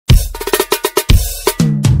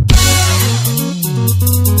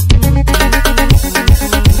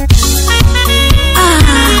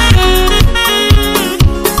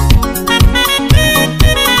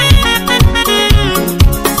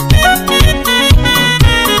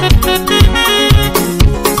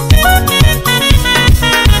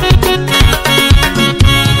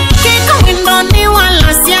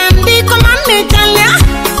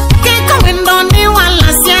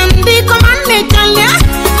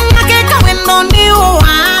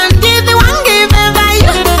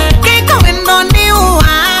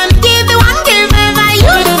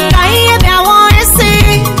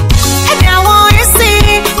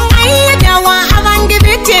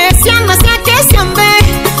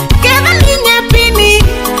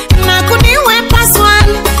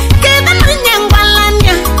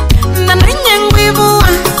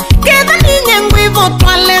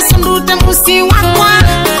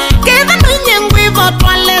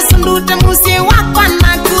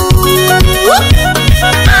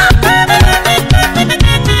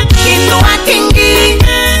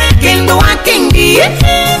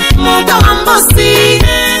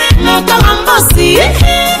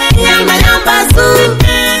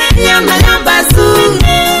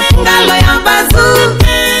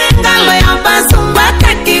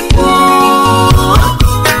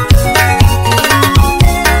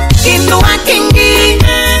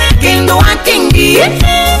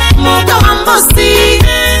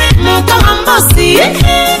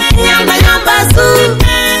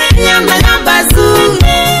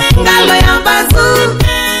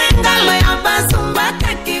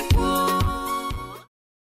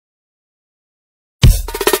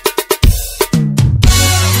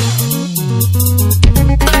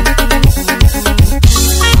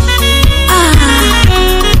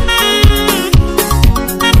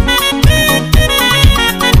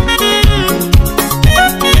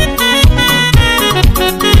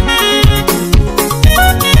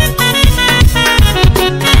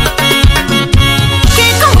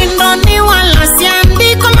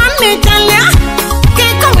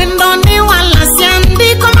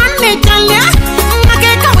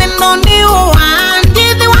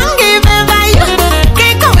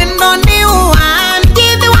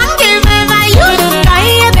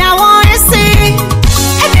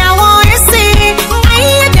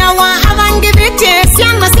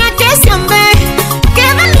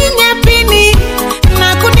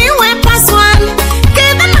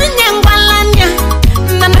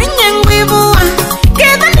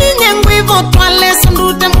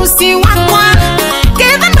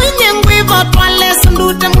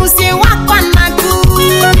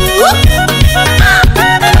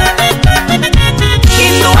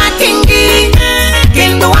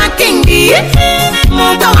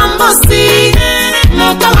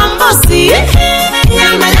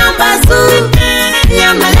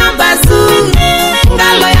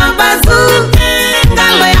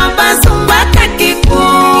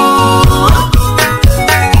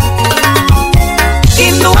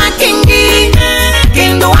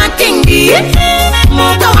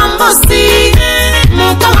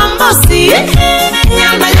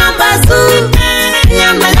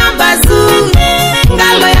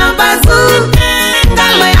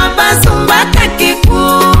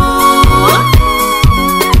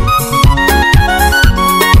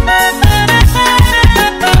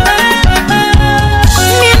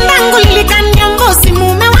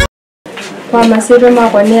kwa masiro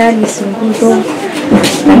makoni alisunguto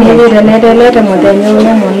anibira nedelete mudenyo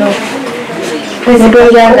muno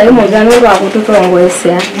ndonjanga imugano rwa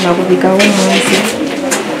kututongwesya na kubika umunsi.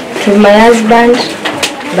 To my husband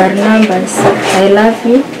Barnabas, I love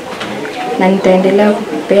you na nitaendelea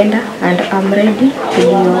kukupenda and I'm ready to be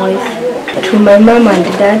your wife. To my mom and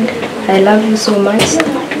dad, I love you so much.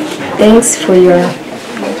 Thanks for your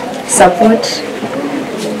support.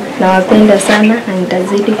 Nawapenda sana na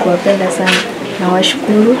nitazidi kuwapenda sana.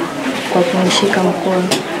 Nawashukuru kwa kunishika mkono.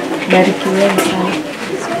 Barikiweni sana.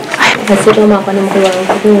 Asiro makoni mkuu wa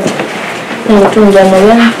Nguthu. Ngutunza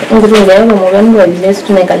moya, ngutunza yako mugani wa business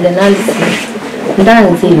tunaikalena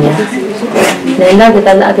ndanzinya. Nenda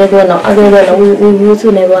kitala agedona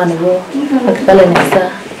uyu ne bana bo akikala nisa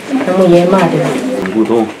namuye mali.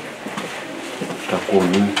 Nguthu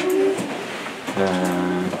takuni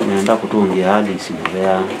nenda kutungia hali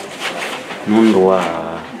simubea nundu wa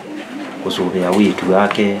kusubia witu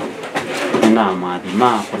wake na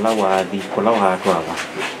maadhima kula watwava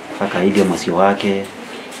akaide musio wake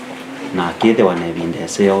na akithe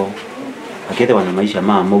wanevindeseo akithe wana maisha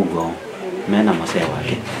mamugo mena museo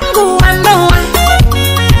wake.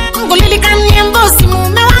 Ngulilikanye mbosi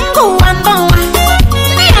mume wangu wa ndoa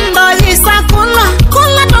ndiyo yisa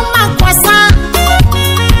kula doma kwasa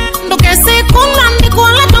ndokese kula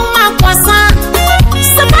ndikula doma kwasa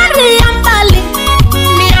safari ya mbali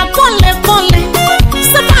ni ya pole pole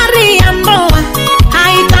safari ya ndoa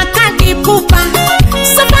haitaki pupa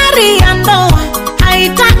safari ya ndoa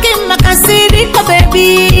haitaki makasiriko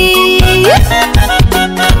baby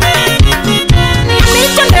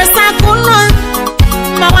nilichondesa kunwa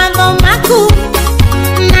mawazo maku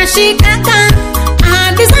nashikaka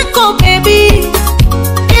ahadi zako baby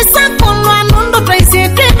esa kunwa nundo traisi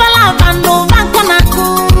trivala vando vako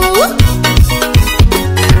naku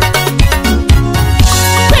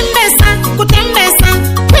kwendesa kutembesa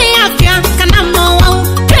kweafya kana mowa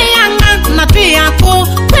kweyanga na tweyako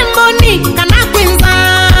kwemboni kana kwinza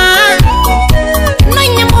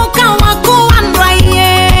nanyemuka wako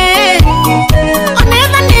wandwaye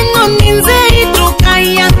oneva neno ninze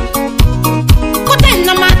itukaya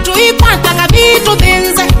kutena matu ikwataka vitu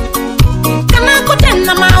vinze kana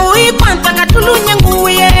kutena mau ikwataka tulunya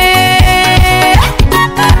nguye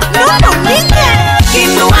nundo minye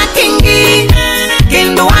kindu wa kingi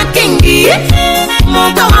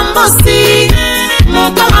moka wa mbosi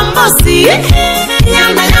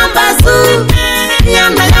yanda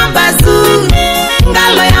ya bazu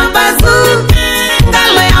ngalo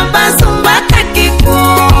ya bazu mbaka kiku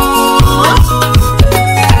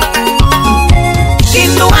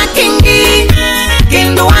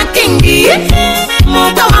kindu wa kingi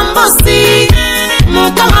moka wa mbosi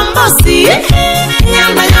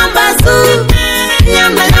yanda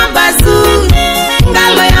ya bazu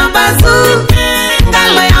ngalo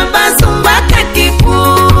ya bazu mbaka kiku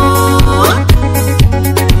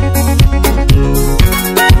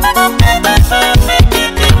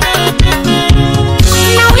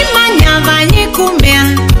na wimanya vanye kumea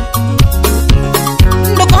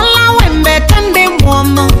ndokola wembe tende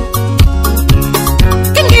mwomo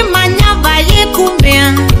kingi manya vanye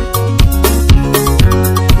kumea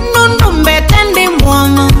nundu mbetende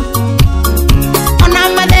mwomo ona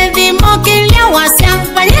madevi mokilia wasya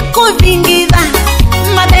vanye kuvingidha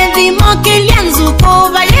madevi mokilia nzuko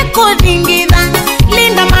vanye kuvingidha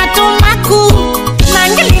linda matumaku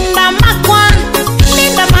nangilinda makwa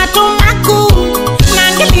linda matumaku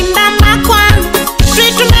nangilinda makwa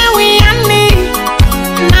twitume wiyani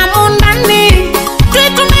na mundani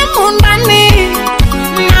twitume mundani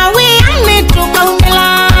na wiyani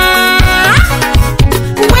tukaumila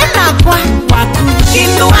wena kwa waku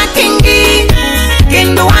kindu wa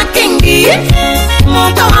kingi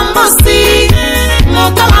moka wa mbosi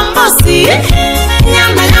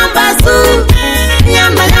nyanda ya bazu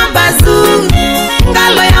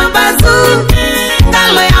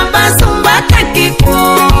ngalo ya bazu mbaka kiku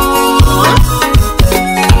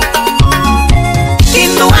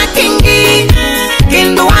kindu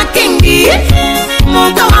wa kingi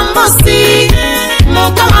moka wa mbosi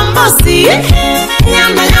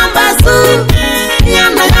nyanda ya bazu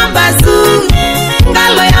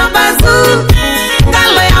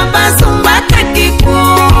ngalo ya bazu mbaka kiku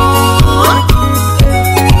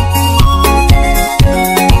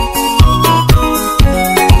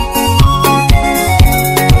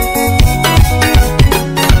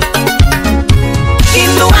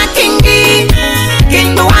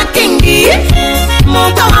kindu wa kingi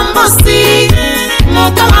moka wa mbosi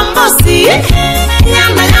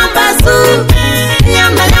nyanda ya bazu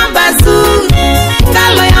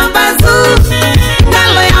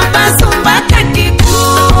ngalo ya bazu mbaka kiku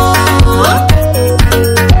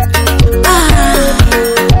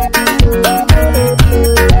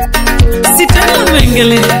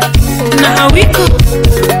wiku.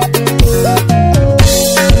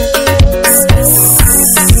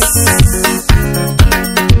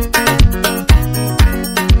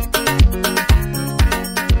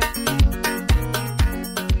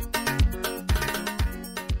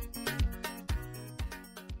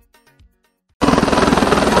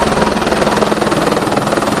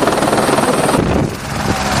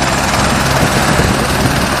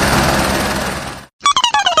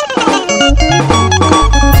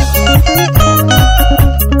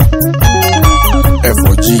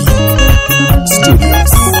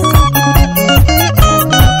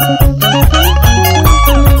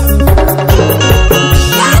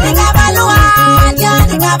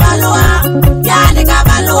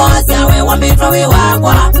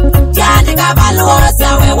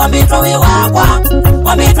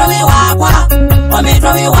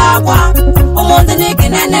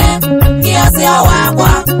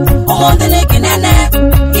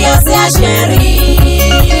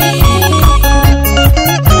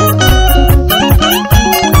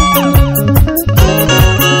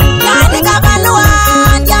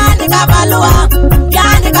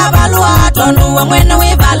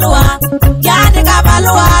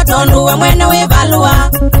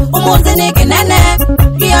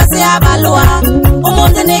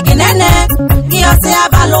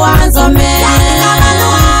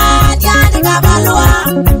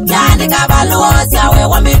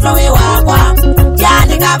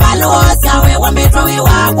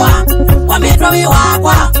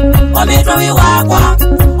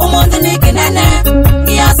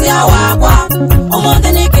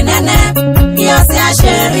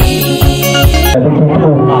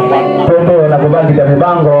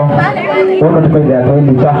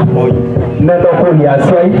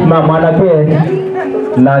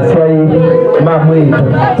 na sai mamui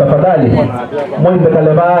tafadhali mwimbe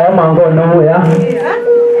kaleva ya mango no ya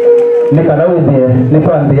nikanawe ni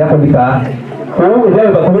kwambi yako nika huu ile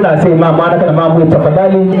bakuna sai mama ana kana mamui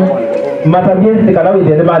tafadhali matabie nikanawe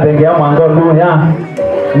ni madenge ya mango no ya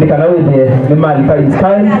nikanawe ni malika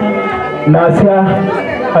iskai na sia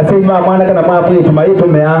asai mama ana kana mamui tumaito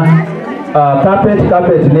mea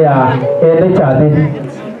carpet ni ya ele chade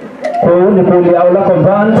ni kuli aula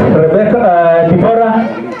convent Rebecca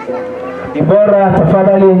Dibora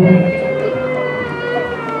tafadhali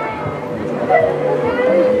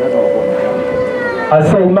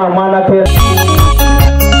asema mwana ke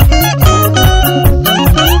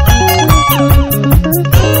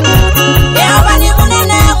Yawani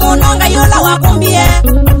munene munonga yola wakumbie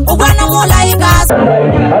ubwana mulaika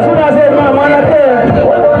asuna asema mwana ke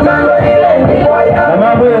na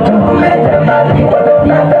mambo yetu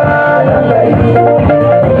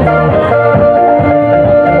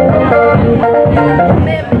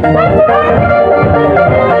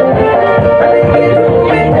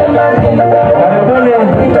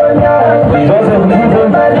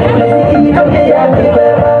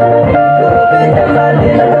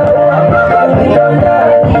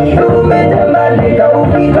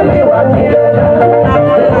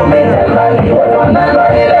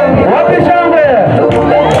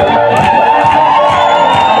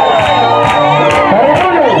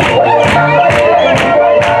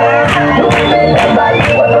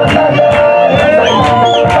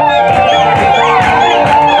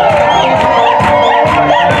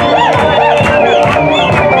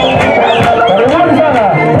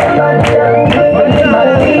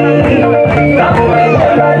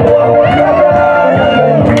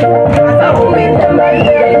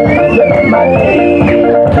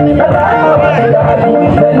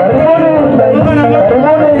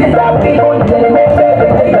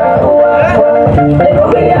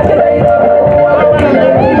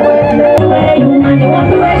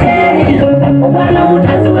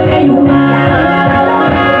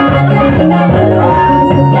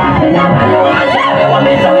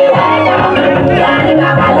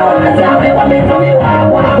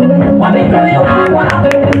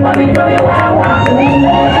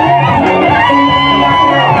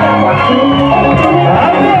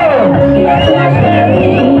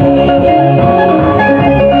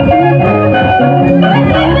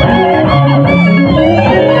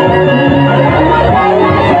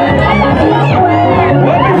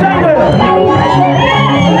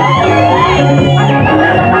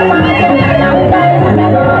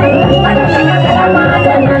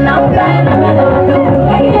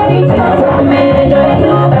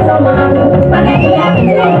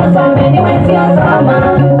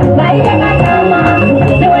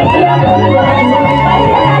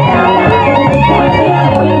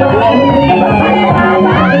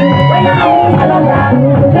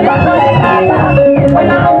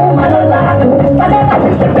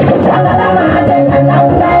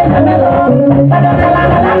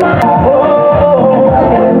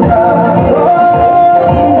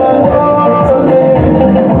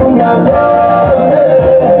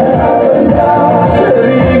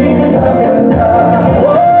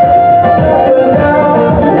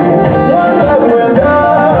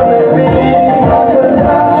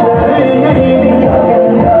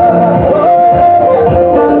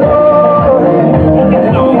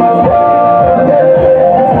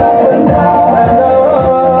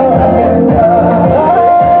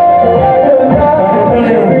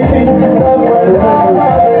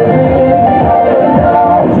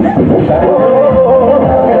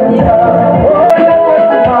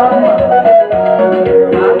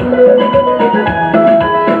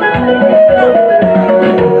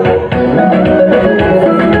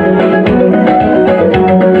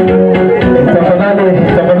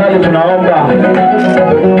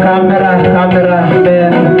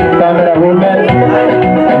cameramen, camera women,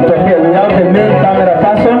 mtokee without the main camera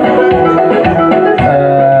person.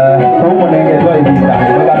 Humu nengezo ibita,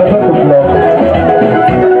 wakatoto kublog.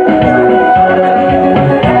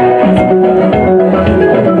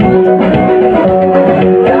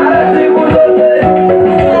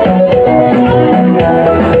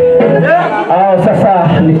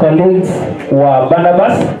 Sasa ni colleagues wa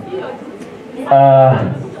Barnabas.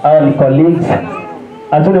 Hao ni colleagues.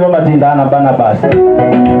 Atuni mama jinda na Barnabas.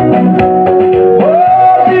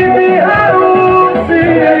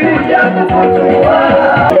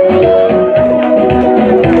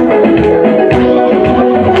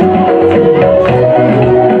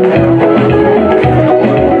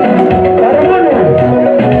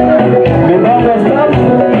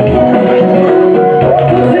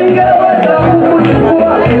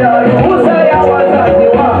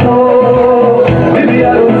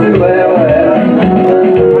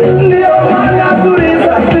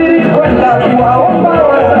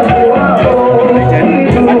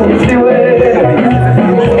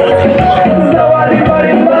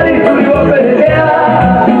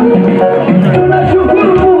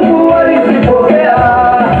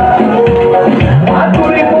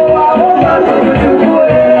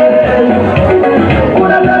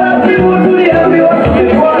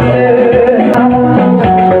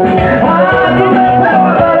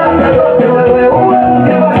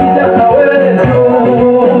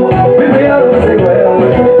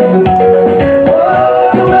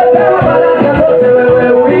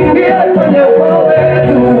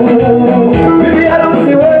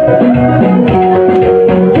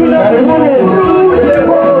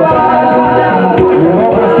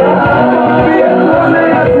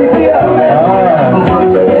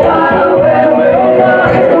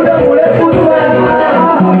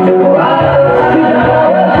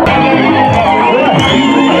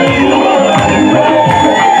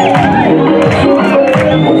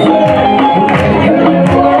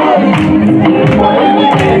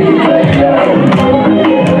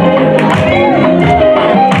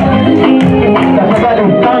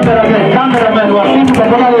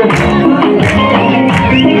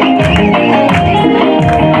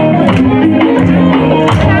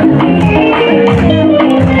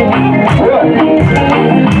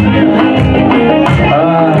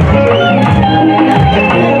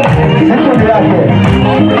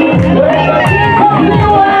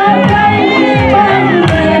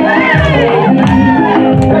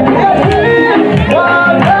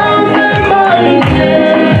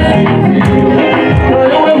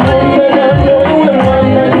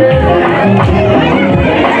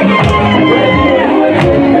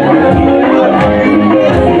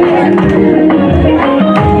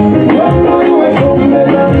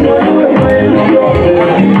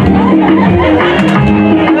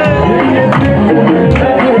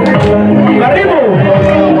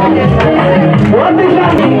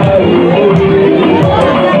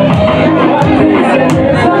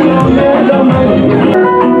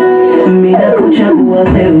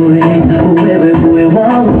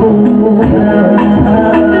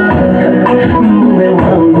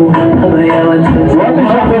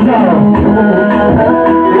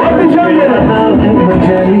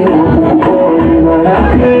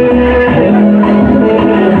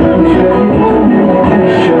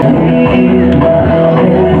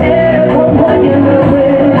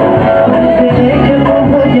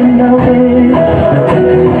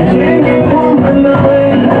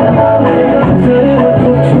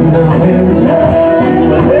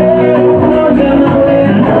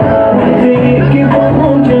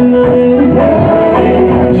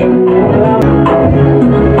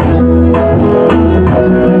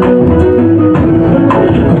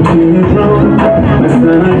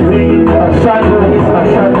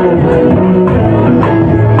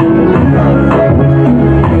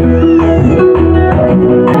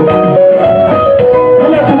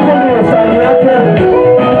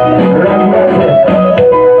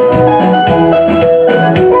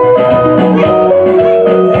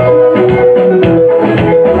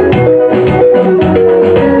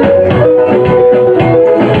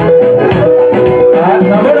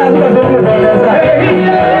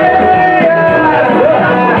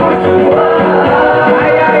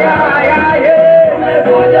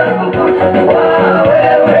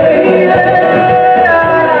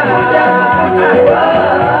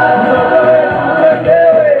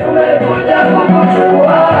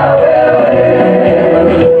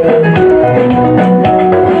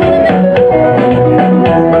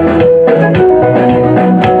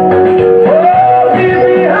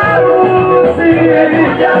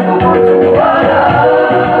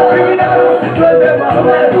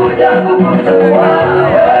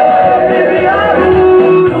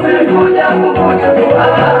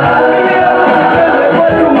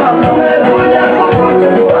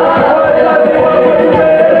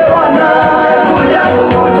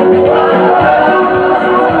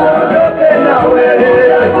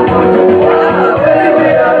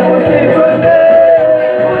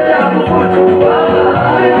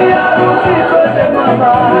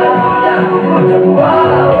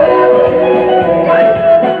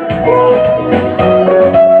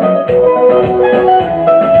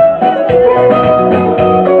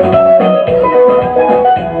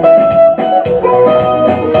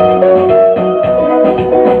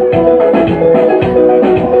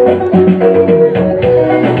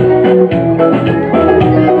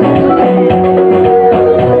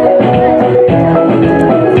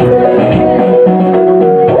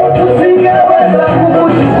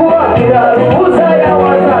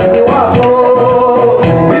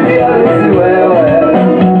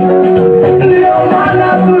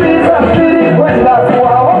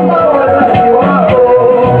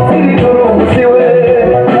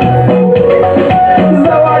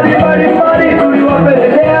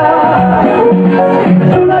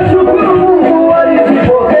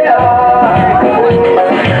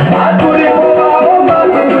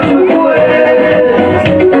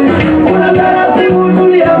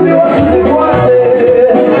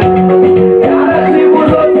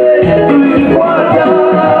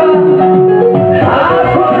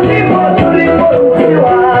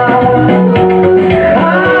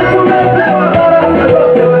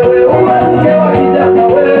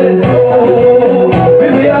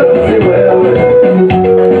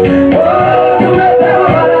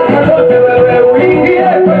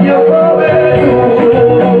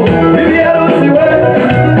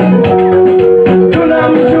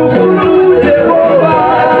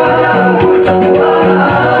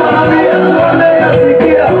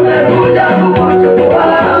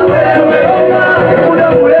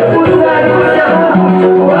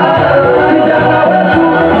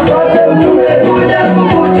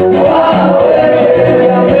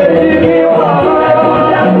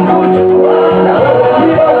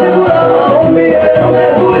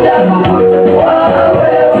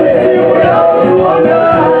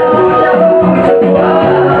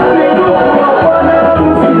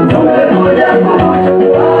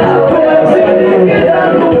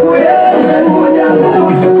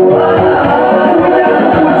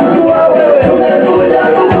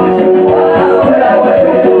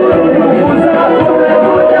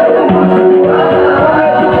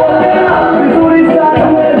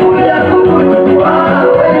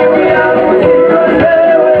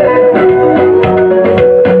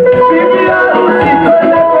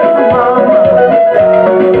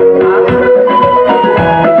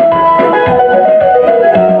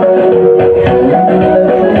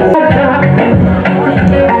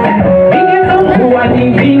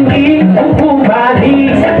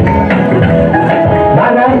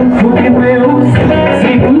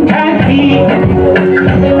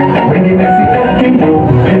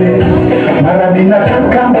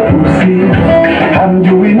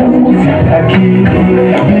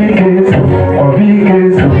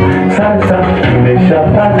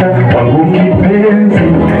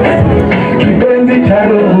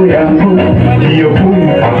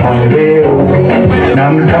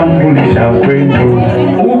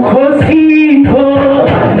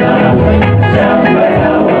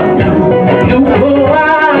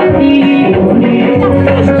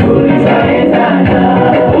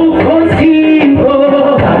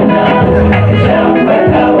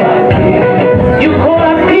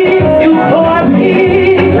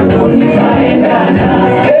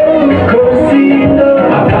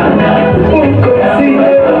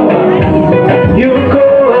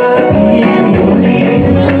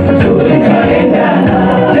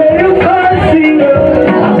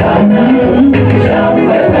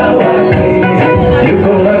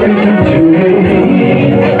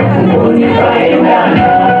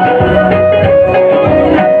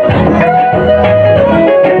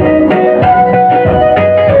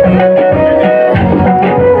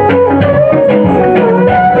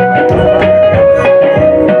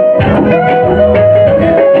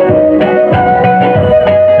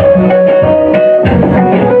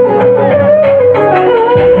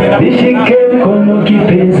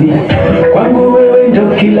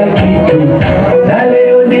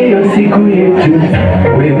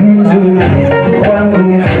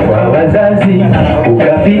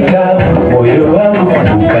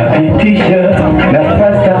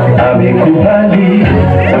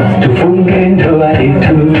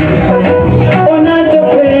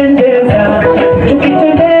 Unatupendeza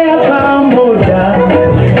tukitembea pamoja.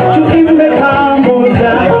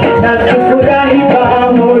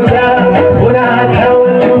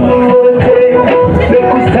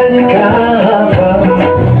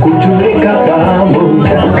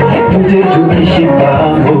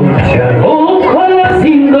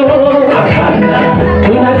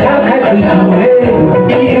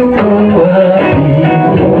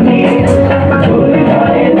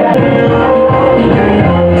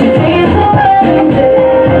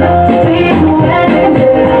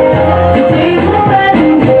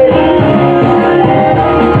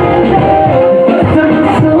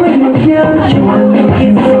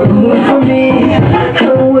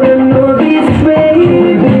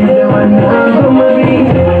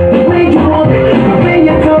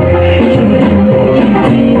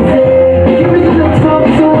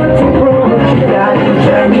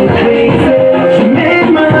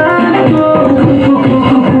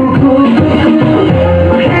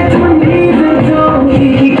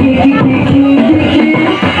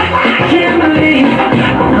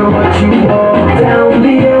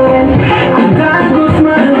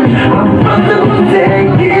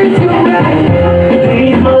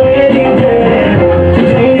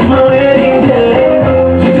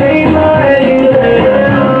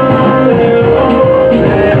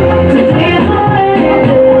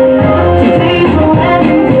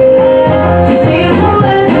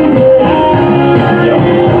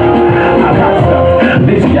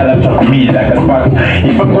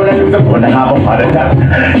 when I have a heart attack.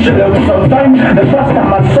 She looks so fine. The first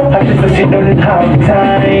time I saw her, she said she don't have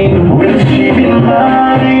time. Will she be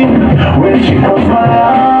mine? Will she cross my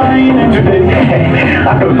line? And today,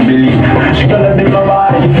 I don't believe she's gonna be my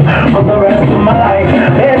wife for the rest of my life.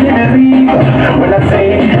 Let me believe when I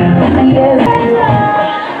say yes.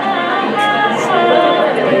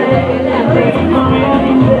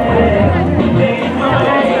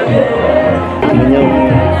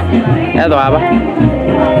 Eto apa?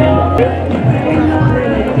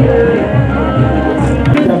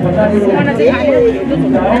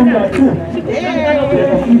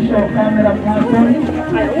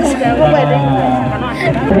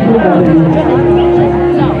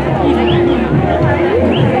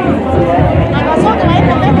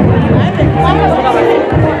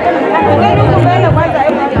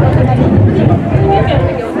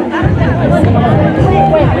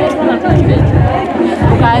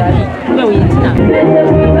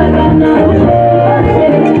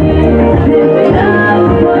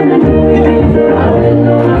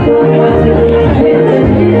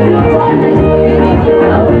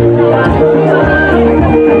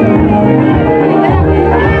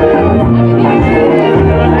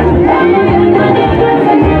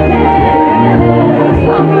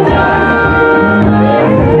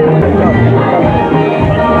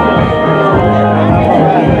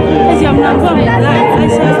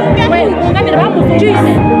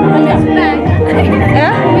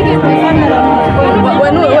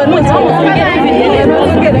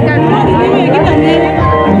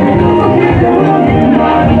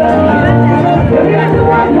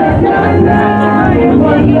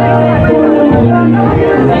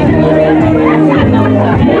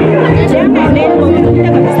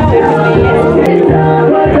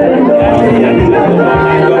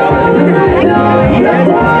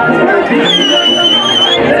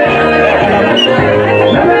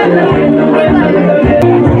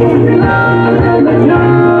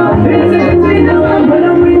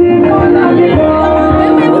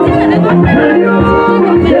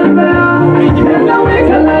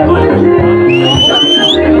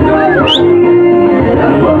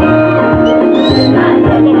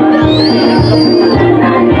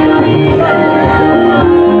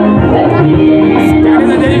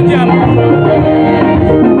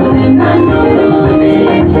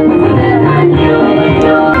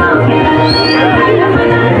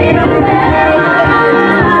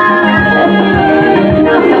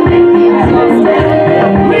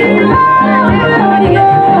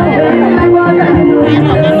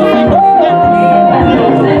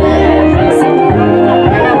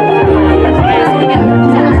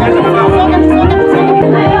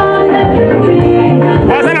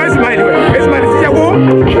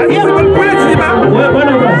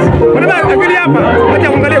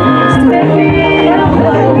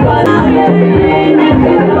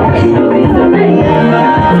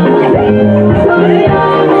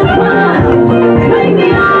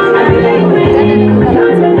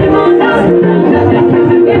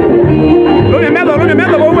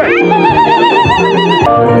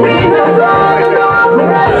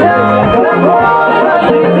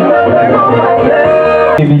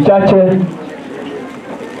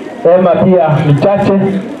 Ema pia ni chache,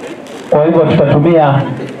 kwa hivyo tutatumia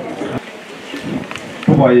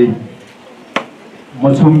tuboi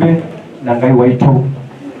musumbe na ngai waitu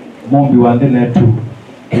mombi wa netu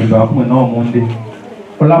ndo akumwe no mundi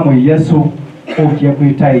olamu Yesu okia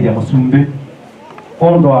kuitaija musumbe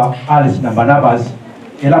ondo Alice na Barnabas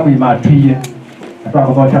ela kuimatwiye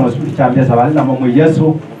atwakothosha musumbe chambia sabali na mu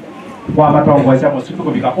Yesu kwa matongozya musumbe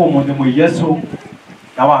kubika omunde mu Yesu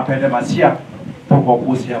na wapende masia toko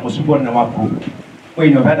kusia musumbe na waku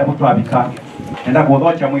wino hada kutwabika enda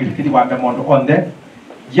kuthocha mwili kidi wambe mondo onde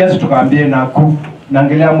Yesu tukambie naku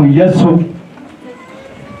nangelea mu Yesu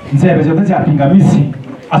nzebe zote za pingamizi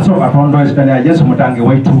asoka tondo espanya Yesu mutange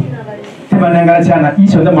waitu tema nengala cyana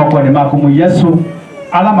isho ndema kwa ne maku mu Yesu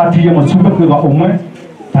alama tuye musumbe kwa umwe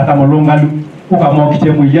tata mulungalu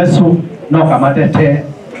ukamokite mu Yesu noka matete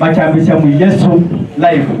machambisha mu Yesu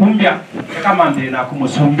life umbya kama ndena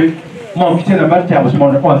kumusumbe mokite na mate ya musumbe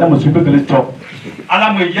onde musumbe Kristo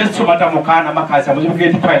alama Yesu matamukana makasa musumbe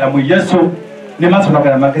kitwaila mu Yesu ni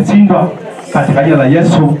masonokana makisindwa katika jina la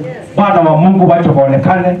Yesu. Bwana wa Mungu wacho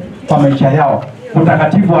kuonekane kwa maisha yao.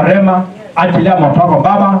 Mtakatifu wa rema ajilia moto wako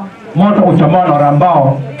Baba, moto uchomao na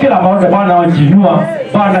rambao kila moto Bwana wajinua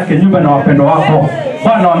Bwana kinyume na wapendo wako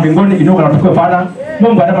Bwana wa mbinguni inuka na tukue Bwana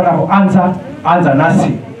Mungu anapata anza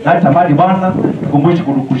nasi na tamani Bwana tukumbushe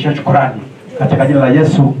kurukushia shukrani katika jina la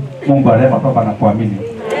Yesu. Mungu wa rema Baba na kuamini.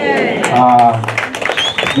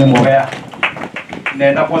 Nimogea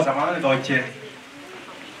nenda kwa samani doche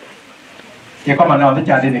ye kama na ndo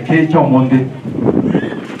chade ne ke cho monde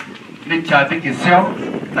ni chade ke sio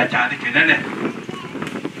na chade ke nene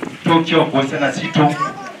Tokyo bose na sito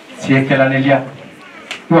siekela nelia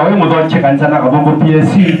wa wewe ndo cheka nzana ka bombo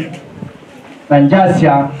PSC na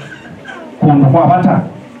njasia kun kwa bata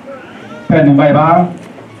peni mai ba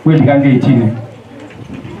we ligange chini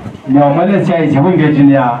nyo male sia ise winge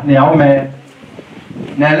chini ya ne aume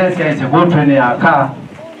na le sia ise wotre ne aka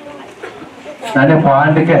na ne kwa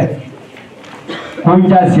andike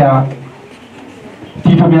kunjasia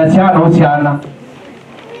tito biasia no siana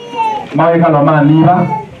mawe kalo maniba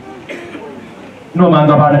no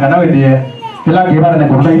manga bana kana we de kila ke bana ne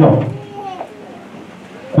ko dai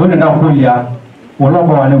kuna na kulia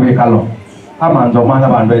uloko wane we kalo ama ndo mana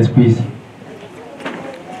bando space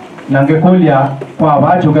nange kulia kwa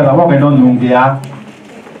wacho kala wako ndo nungia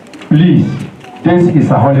please this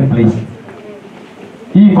is a holy place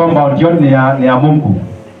hii compound yote ni ya Mungu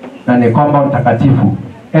na ni compound takatifu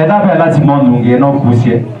eda pe lazima nungie no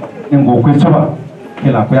kusie ngo kwesoba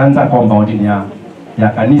kila kuanza compound ni ya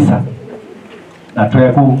kanisa na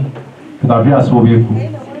tweku tutavia sobeku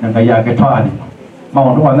nanga yake twali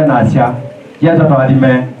maondo wane na asia yaza twali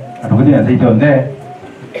me atukudi na zaidi onde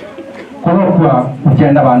kono kwa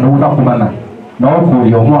kugenda bantu utakumana no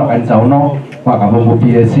kuli omwa kanisa uno kwa kabombo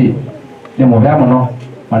PSC ni mubya muno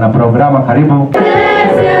mana programa karibu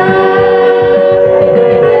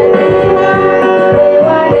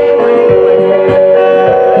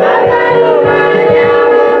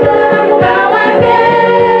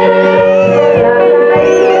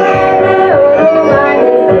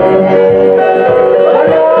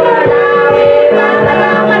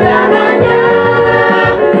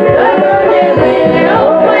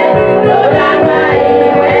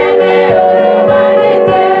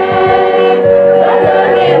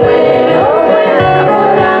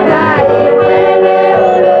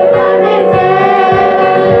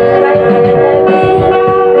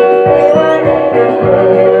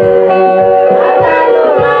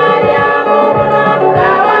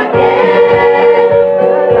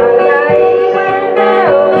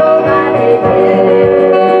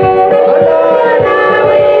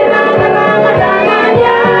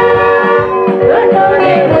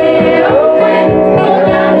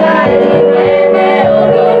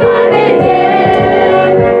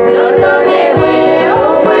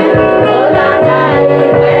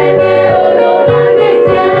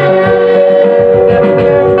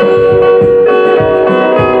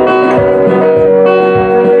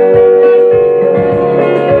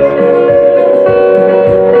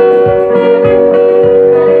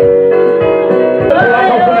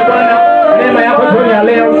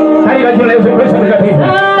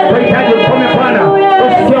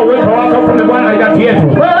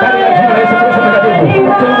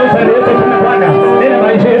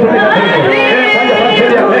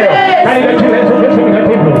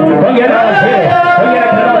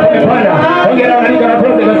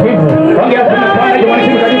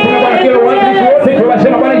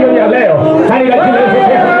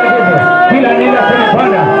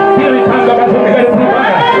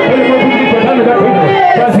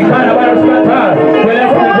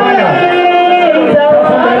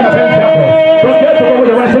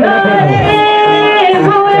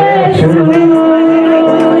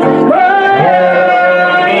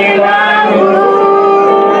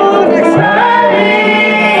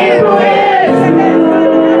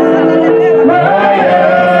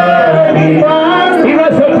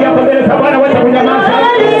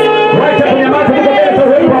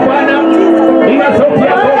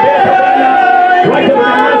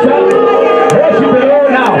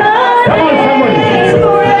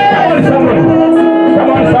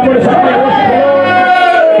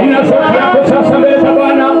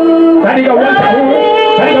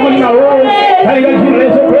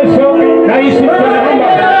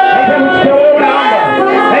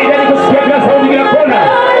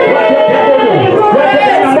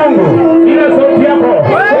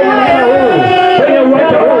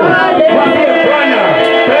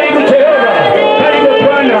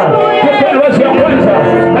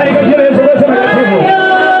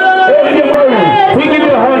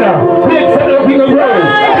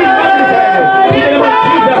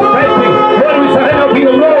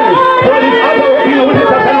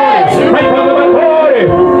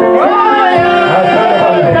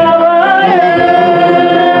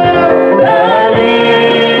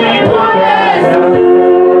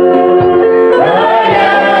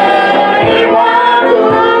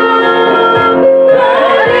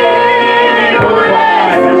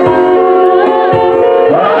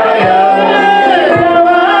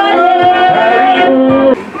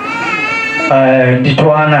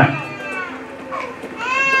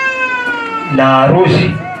na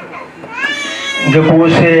harusi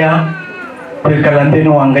ngekuosea kwikala nthini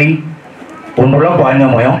wa Ngai undula kwanya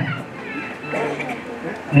moyo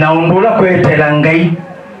na undula kwetela Ngai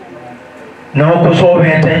no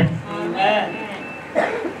kusovete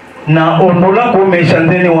na undula kumesha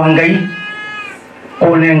nthini wa Ngai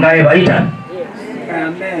kune Ngai baita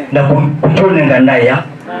na kutunenga ndaya.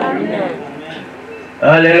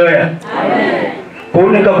 Haleluya.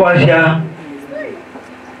 Kunika kwasya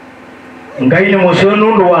Ngai ni musio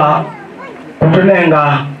nundu wa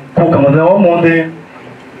kutunenga kuka muthe wa muthi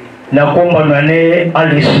na kumbana ni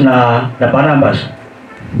Alice na Barnabas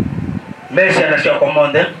mesi anasio kwa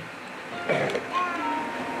muthi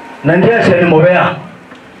na ndia se ni mubea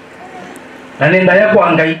na ni ndaya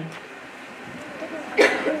kwa Ngai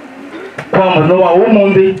kwa muthe wa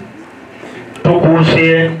umuthi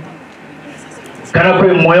tukusie kana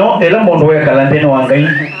kwe moyo ela mundu wekala nthini wa Ngai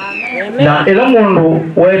na ela mundu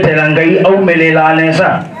wetela Ngai aumelela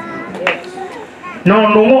anesa no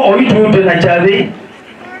ndumo oitute na chathi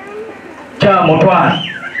cha mutwana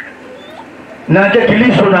nake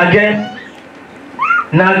Kristo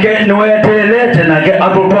nake niwetelete nake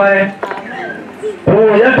atutwae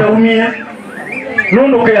uya taumie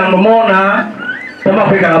nundu ke andu mona tama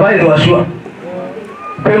kwikala baithwa sua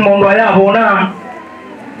kwe mundu ayabona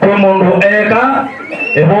kwe mundu eka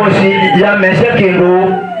ebosi ya mesha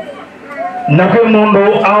kindu na kwe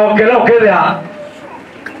mundu aokela ukethia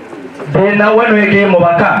bena wenu eke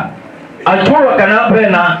mubaka achurwa kana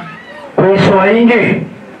bena kwiswa ingi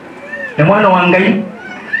ni mwana wa Ngai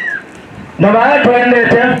na baya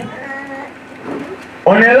tuendete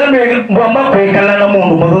onela mbamba kwikala na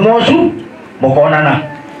mundu muthunosu mukonana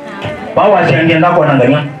bawa siangia ndako na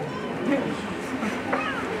Ngai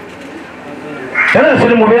kana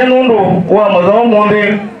sili mubea nundu wa mutho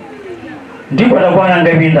muthi ndiko na kwana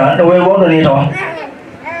Ngai na wewe wondo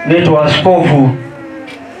nitwa askofu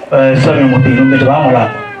Sami Mutino mbetwa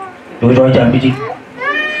amala ndio jambiji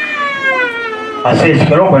asesi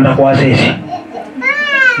kero kwenda kwa asesi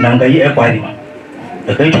na Ngai ekwalima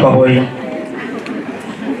ekaitu kaboyi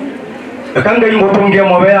ekanga ingotungia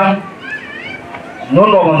mobea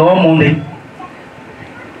nondo mando mundi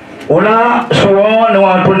ola suo ni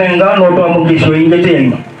watu nenga no to amugisho ingete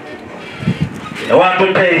yima na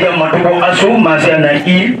watu teja matuko asu masiana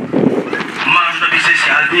i manda bisesi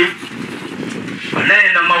hadi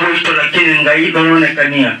nena mawito lakini Ngai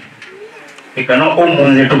dononekania ikana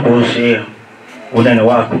omunze tukusia unene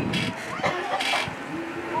wako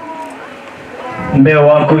mbe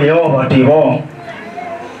wako Yehova tibo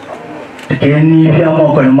keni vya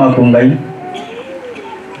moko ni mako Ngai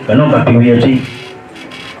kana kapiweti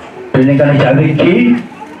tunengana chabiki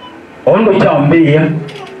ondo chambia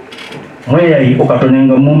mweya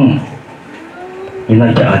ukatonenga mumu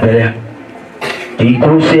ina chaatele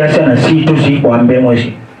ikusi asana situ si kwambe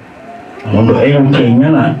mwesi mundu eyo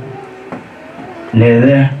kenyana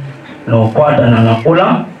nede no kwata na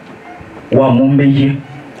ula wa mumbeji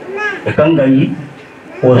ekangai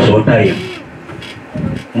osotaye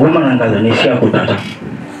ngoma nangaza nisia kutata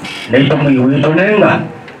naito mwiwitu nenga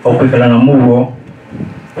okwikala na mugo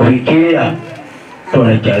kufikia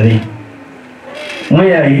tone chadi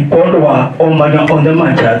mweyai kondwa omanya onde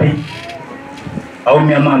machadi au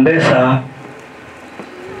miama mbesa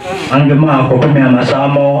ange mako kumia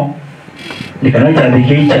masamo nikana chadi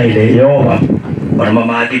kicha ile Yehova wana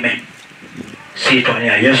mama adime sito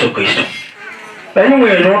ya Yesu Kristo bali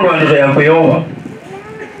mwenondo ando ya Yehova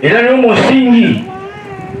ila ni musingi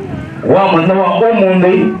wa mwana wa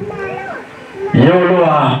omunde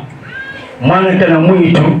yoloa mwana kana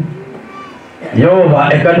mwitu Yehova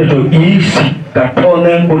ekato isi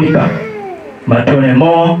katone kulika matone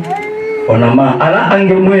mo onama ala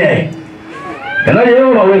ange mwe kana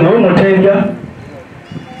Yehova wewe mutendya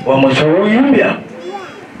wa musoro yumbya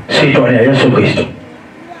sito ya Yesu Kristo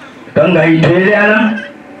kanga iteleana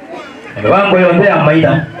bango yonde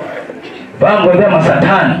amaida bango ya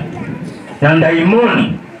masatani na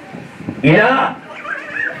ndaimoni ila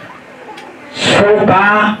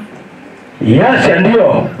soka yasi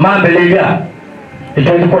ndio mambeleja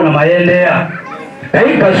italiko na mayendea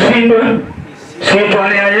kaika sindwe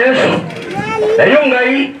sitwale ya Yesu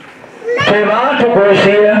ayungai tebatu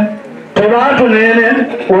kosia tebatu nene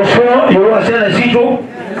uso yuwa sana situ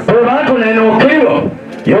tebatu nene ukilo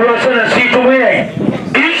yuwa sana situ mwe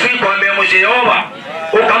isi kwa mbea Yehova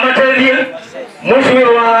ukamatelie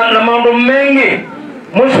muswirwa na mambo mengi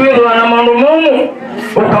muswirwa na mambo mumu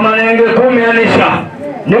ukamanenge kumianisha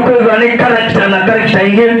nukweza ni karakta na karakta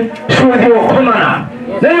ingi suwezi wakumana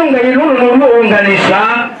na yunga ilunu nuru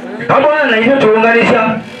unganisha kabwana hivyo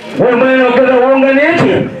tuunganisha wemwene ukeza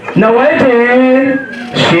uunganishi na waite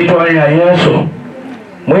sitwali ya Yesu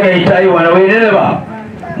mwe itai wana weneleba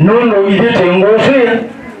nundo idite ngosi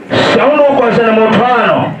sauno kwa sana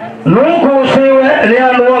motano nuko siwe ni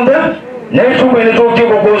anuombe netu kwene toki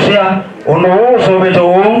kokosia unoso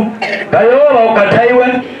beto kayoba ukataiwe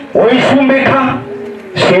oisumbika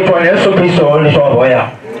sitwali Yesu Kristo ni toboya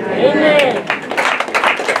amen.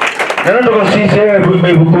 Neno ndo sisi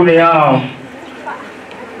bibukuni ya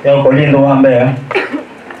Kolindo wa Mbeya.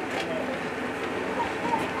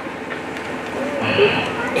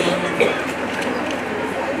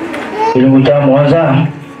 Kilimu cha Mwanza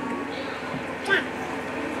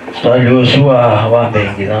Yoshua wa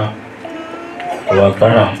Bengina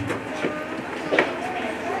wakana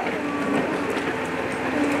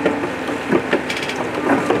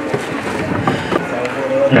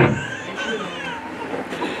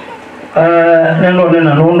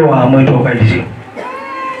nena nondo wa mweto kadisi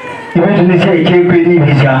ibetu nisia ikekwe ni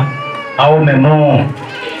visa au memo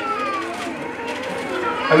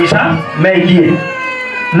kabisa megie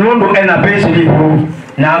nondo ena pesi lipu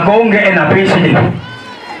na gonge ena pesi lipu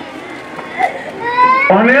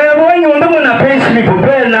onebo nyondo na pesi lipu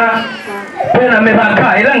pena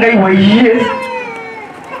mebaka ilanga iwaye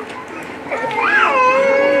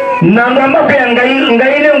na ngamba pia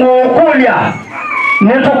ngaile ngokulya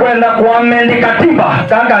neto kwenda kwa mendi katiba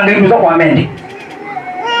kanga ngekuza kwa mendi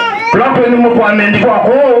Lapo ni mtu amendi kwa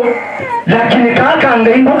ko lakini kaka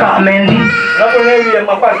ngeinduka amendi lapo lewi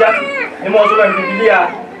mapaja ni mwazola Biblia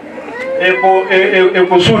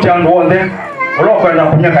eko suti andonde ulo kwenda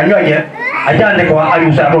kunyaka nyoye ajande kwa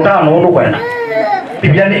ayusa rotano ndo kwenda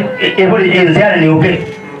Biblia ni ebole enziana ni okay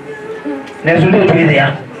nezo ndio tuide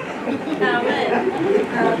ya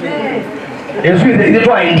Yesu ile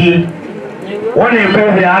twa indi one ko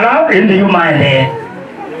ya ala indi yumaende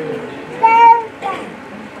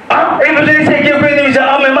Ibu sisi kipindi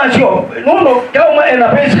misa ame macho nundo kama ena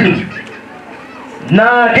pesi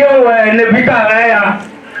na kewa ne bika haya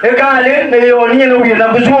ekale ne yoni ne uye na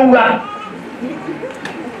kuzuga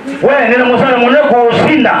we ne musana mone ko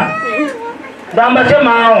sinda ndamba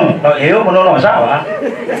sema hao eyo munono sawa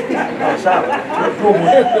sawa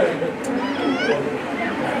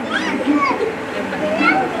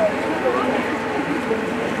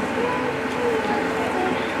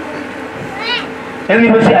Ini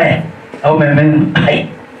besi ay, au memang ay.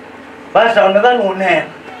 Basta unadhani une.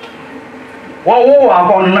 Wao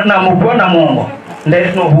wako na mubwa na Mungu.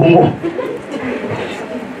 Ndio no bungu.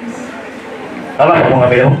 Ala kwa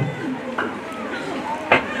ngabeo.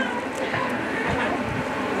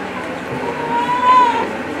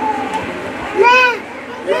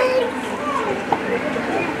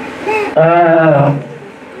 Uh,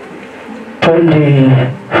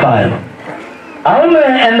 25. Aume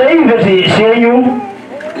enda hivi senyu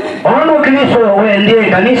ono Kristo wendie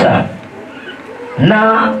kanisa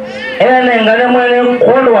na ene ngane mwene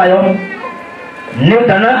kodo wayo ni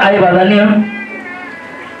kana aibadania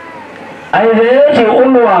aiveeti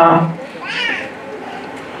unwa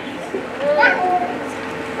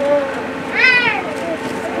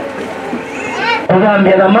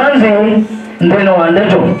kuzambia na manzi ndeno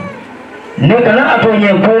wandeto ni kana atonye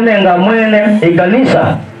kwene nga mwene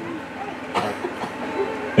ikanisa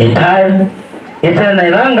itai itena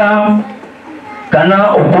ilanga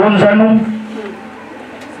kana ukunzanu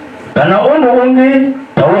kana ungi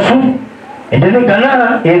tausu iteni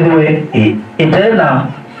kana edwe itena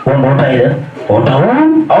ungotaile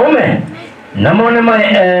otawu aume namone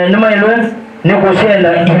nemailwe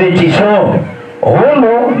nikusenda ibetiso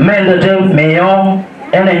ondo mendete meyo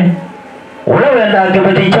ene ulewenda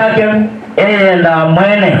kibeti chake enda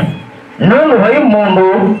mwene nungu hai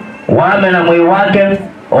mundu wame na mwi wake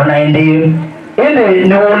onaindi ili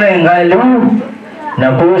ni unenga elu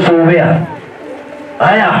na kusubia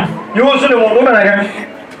aya yusu ni mundume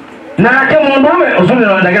nake mundume usuni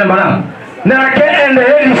na ndakena mbana nake ende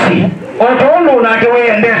helisi otondo nake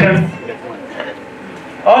weyendete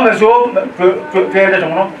ome so tuyendete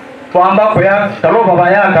muno twamba kuya talo baba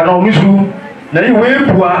yaka no misu na yi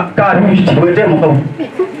wepua ka ruti wete mukawu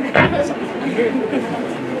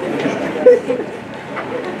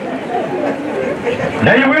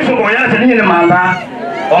na yi wisu ko ya tani ne mamba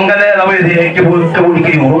ongale la wede kebu ni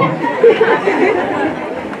kiyo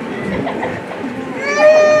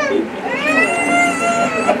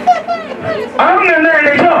amne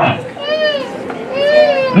ne jo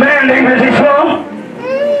mende ibeti so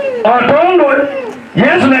otondo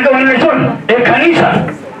Yesu na kwa nation e kanisa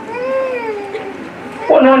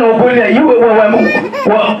unaona ukweli yuwe wa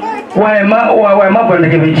kwa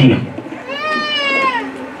ndekebeti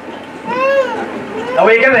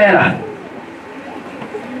aweke vela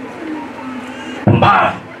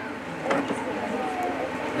mba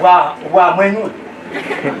wa mwenyu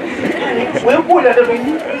we kula de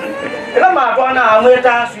ni ela ma bwana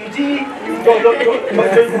amweta switi do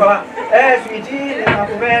switi na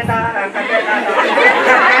kupenda akapenda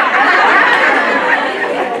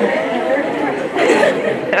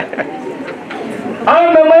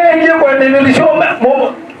ame mwenye kwa nilisoma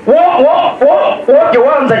wo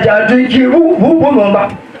kiwanza cha tukibu bubu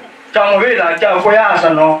nomba chamuvila cha koyasa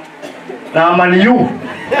no na maniyu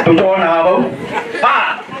tutona hapo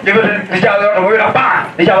pa ndivyo nijawa na mwila pa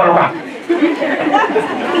nijawa roka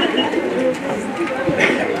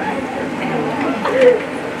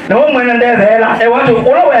no mwana ndezela watu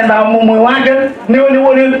ulowenda mumwe wake ni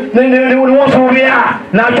wosubia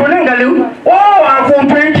na tulingali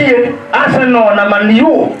akumpikie asano na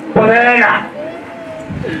maniyu kwena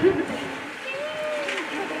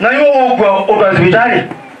na yuko hospitali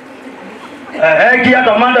kia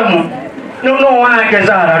tomanda mu no wake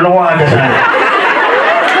sana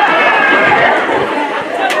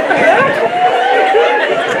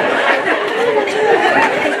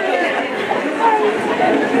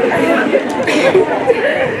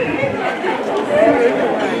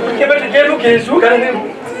kibete kedu kesu kan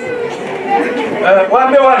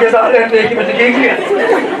wambe wake sana kibete kiki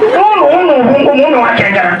no mungu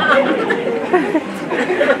wake ngara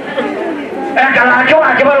kala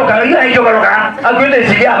ke baluka ina baluka agwende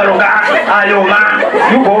sigia baluka ayoma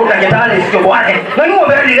yuko na ketale sio bwana na ni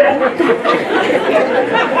mbele ile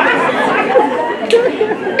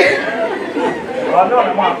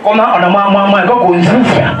koma ona mwa kwa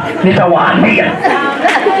kunzisha nitawaambia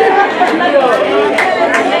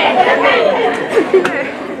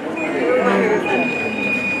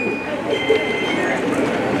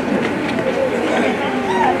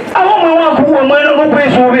awo mwa kuwa mwana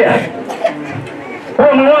n'okwesuubira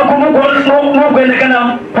no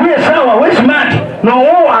kwendekana we sawa we smart no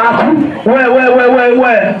waku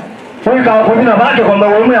we ka kuzina bake kwamba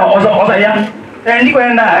wewe oza ya ndi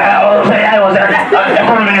kwenda oza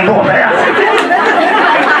economy ni ndogo ya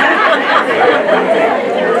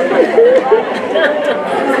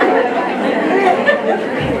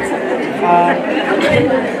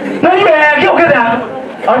na ibe yake okeda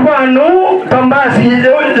abantu tambasi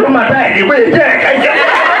yo matai we je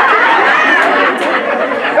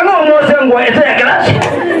kama mmoja ete klasi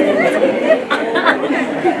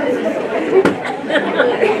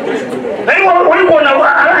nani walikuwa na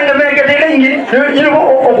alanga meke telengi ile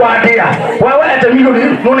okwatia wawe ete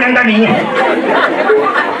milioni nonenga ni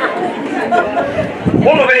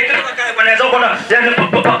uno vile kaka kanaweza kuona yani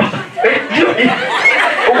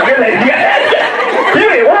ukele dia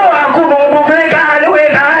hivi wao hakuna mbeleka wewe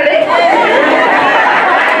kale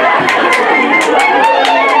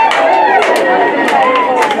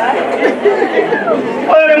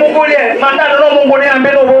ole mungule mandalo no mungule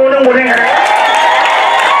ambelo bone mungule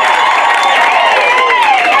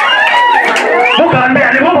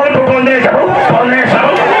mukambia ni mambo tupondeza pondeza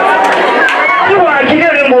iwa akili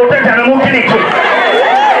ni mboteka na mukiliki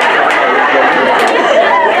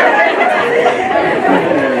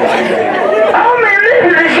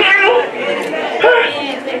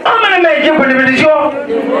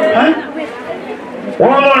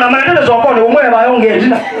Wamona maneno zokoni umwe bayonge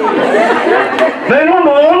dina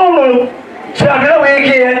no siakira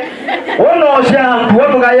wiki wono sia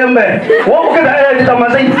wono kayembe wokukita edita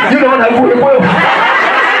masai yuno na kule kwe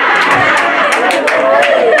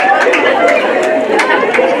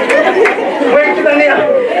wekita nia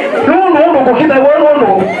no kokita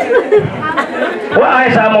wono wa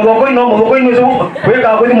aisa mogoko ino so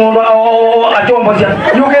weka ko di mondo achombo sia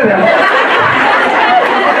yukeza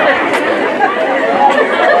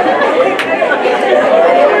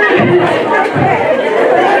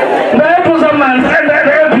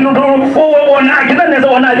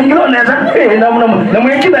na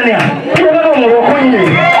mwekida nia kile kama mogoko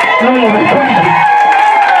nyinyi no mogoko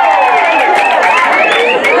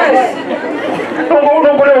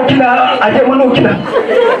no kule ukila aje mwana ukila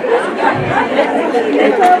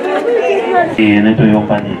neto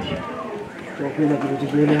yopaniki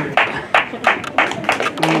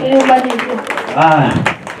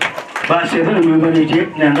basi vile mwananchi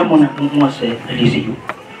nanga mwana mwase alisiyo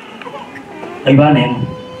aibane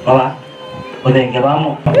baba odenge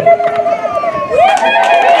vamos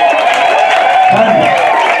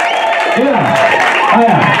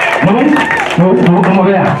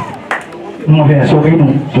no vea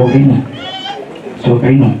sobrino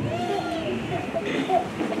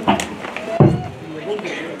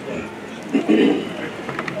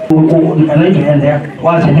anaitwa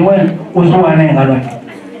wasi niwe usuane ngalo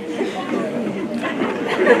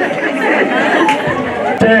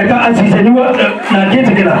ka asise ni wa na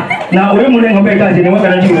kiti kila na wewe mule ngombe kazi ni wa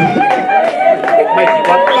kana juu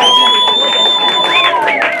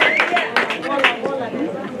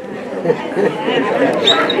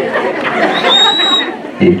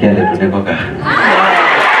ikienda tunekoka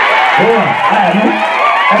haya no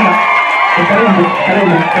kama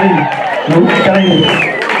karibu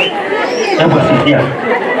hapo sikia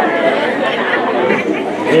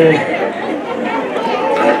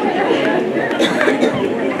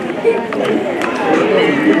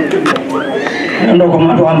ndo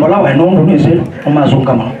kama ndo ambola wa nungu nise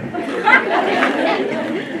umazunga mama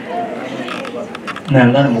na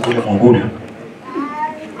ndani mkule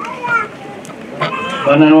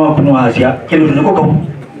bana no kuno asia kile tunako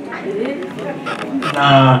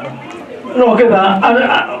na no keda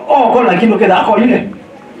ko lakini keda ko ile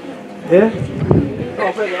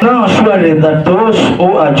no surely that those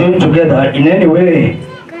who are joined together in any way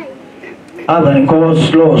other than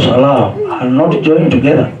God's laws allow are not joined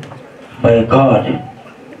together by God,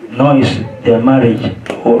 nor is their marriage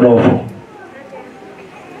lawful.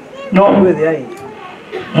 No with the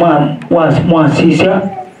one sisia,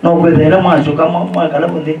 no with the other one to come on my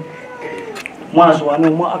calabundi. Once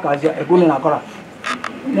one more akaja, a good nakora.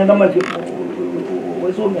 Never much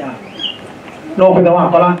was no with the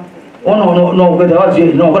wakala. Oh no with the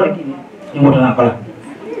Aussie, no good in what nakora.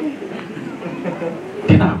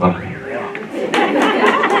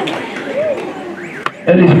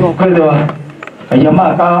 Ele sio kwenda wa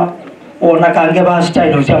jamaa ka ona kange ba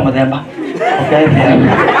style cia muthemba okay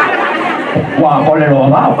wa kole lo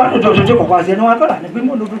ba pa tu kwa sio wa kola ni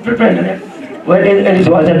bimo ndu twende wewe ele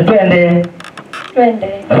sio acha twende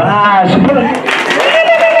ah siporo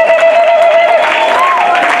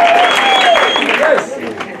yes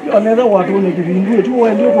another watu ni kivindu tu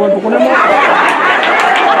wewe ndio kwa kuna moko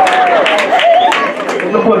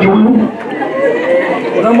kwa kiwu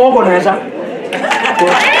kuna moko naweza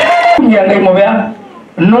nhà đây một bé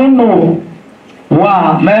nó mù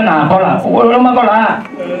wow mẹ nào có là nó mà có là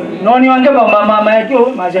nó như anh cái mà mẹ kêu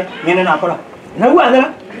mà xem nhìn nào có là nó qua thế đó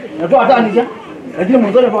nó cho ta đi chứ cái gì một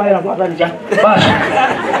cái là cho ta đi chứ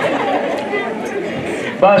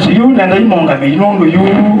bas you này đấy mong cái mình nó được you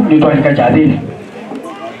đi toàn cái trả đi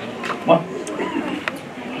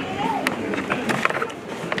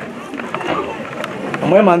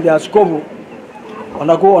mấy màn dia skobu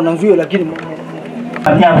wanakuwa wanamvio lakini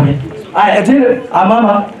aya etile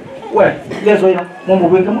amama we leso ina mungu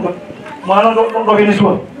bweka mungu mwana ndo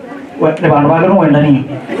viniswa we ne bantu bake no wenda ni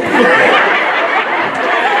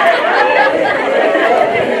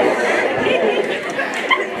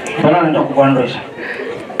bana ndo kukwandosha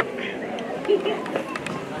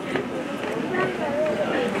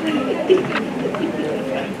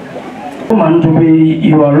man to be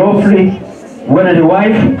your lawfully wedded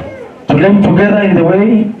wife, to live together in the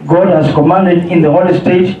way God has commanded in the holy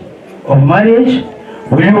state of marriage.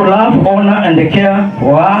 Will you love, honor, and care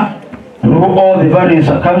for her through all the various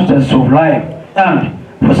circumstances of life, and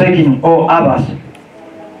forsaking all others,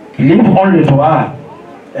 live only to her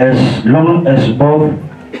as long as both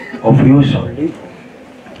of you shall live?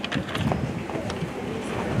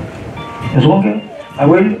 Is okay? I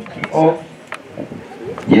will. Oh.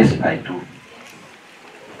 Yes, I do.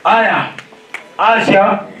 Aya,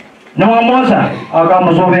 Asia, no moza,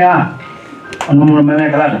 agama sovea, anu meme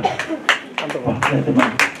kalada.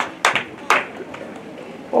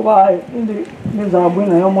 Oh bye, indi nizabu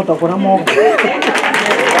na yo mota kona mo.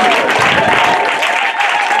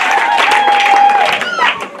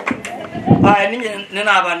 Aya ninyi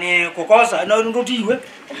nina bani kukosa na ndutiwe.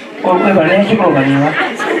 Oh kwa bani chiko bani wa.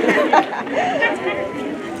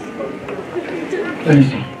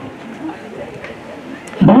 Listen.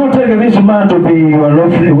 Do not take this man to be your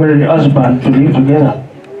lawfully wedded husband to live together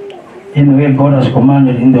in the way God has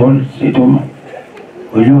commanded in the Holy State of man.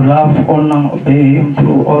 Will you love, honor, obey him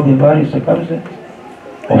through all the various circumstances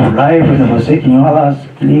of life and forsaking others,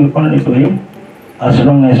 live only to him as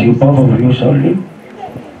long as you both of you shall live?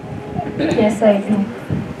 Yes, I do.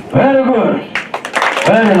 Very good.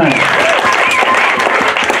 Very nice.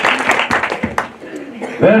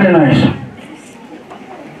 Very nice.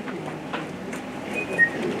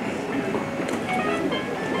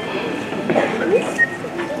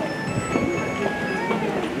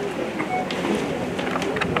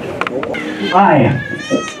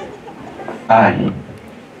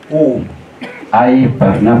 Who? I,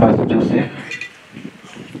 Barnabas Joseph.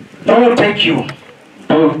 Don't take you.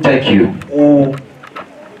 Don't take you. Oh.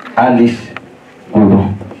 Alice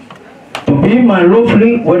Nguthu. To be my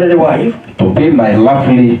lawfully wedded wife. To be my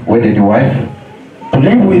lovely wedded wife. To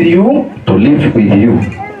live with you. To live with you.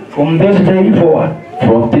 From this day forward.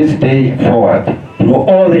 from this day forward, through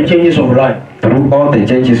all the changes of life, through all the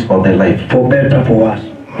changes of the life, for better, for us,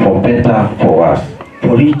 for better, for us,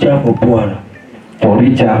 for richer, for poorer, for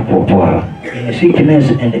richer, for poorer, in sickness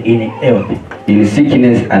and in health. in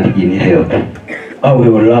sickness and in health. I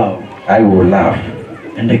will love I will love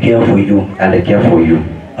and care for you and care for you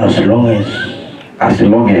as long as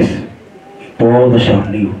both shall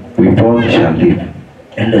live. we both shall live.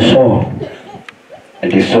 And so I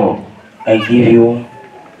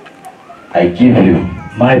give you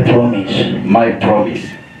my promise. my promise.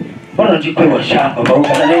 Bwana jikwe wa shamba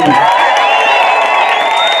baruka na nini?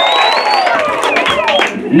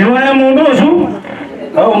 Ni wana munduzu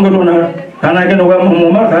au ngutuna kana kendo kwa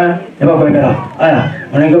mumaka eba kwa ngara. Aya,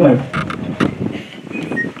 mwanenge mai.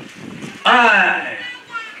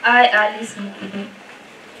 I, Alice Nguthu,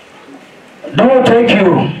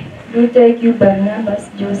 Do take you Barnabas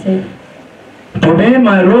Joseph, to be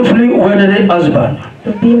my lawfully wedded husband,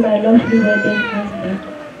 to be my lawfully wedded husband,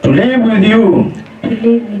 to live with you to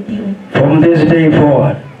live with you from this day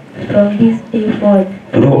forward, from this day forward,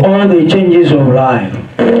 through all the changes of life,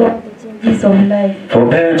 through all the changes of life, for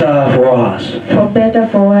better, for us, for better,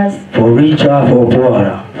 for us, for richer, for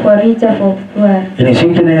poorer, for richer, for poor, in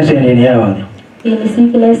sickness and in health. in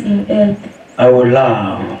sickness, in health. I will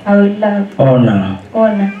love, I will love, honor,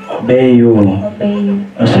 honor, obey you, obey you,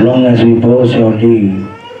 as long as we both shall live.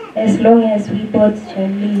 as long as we both shall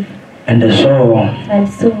live. And so And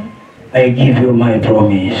so I give you my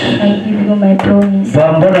promise. I give you my promise.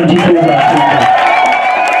 Bambona njituza.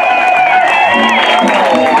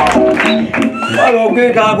 Wao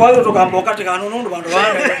ukeka kwa hiyo tukamboka tikanunundu bantu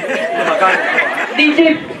bane. DJ.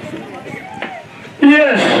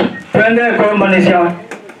 Yes, twende kuombanisha.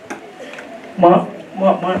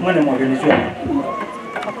 Mwana mwagenizwa.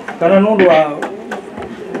 Kana nundu wa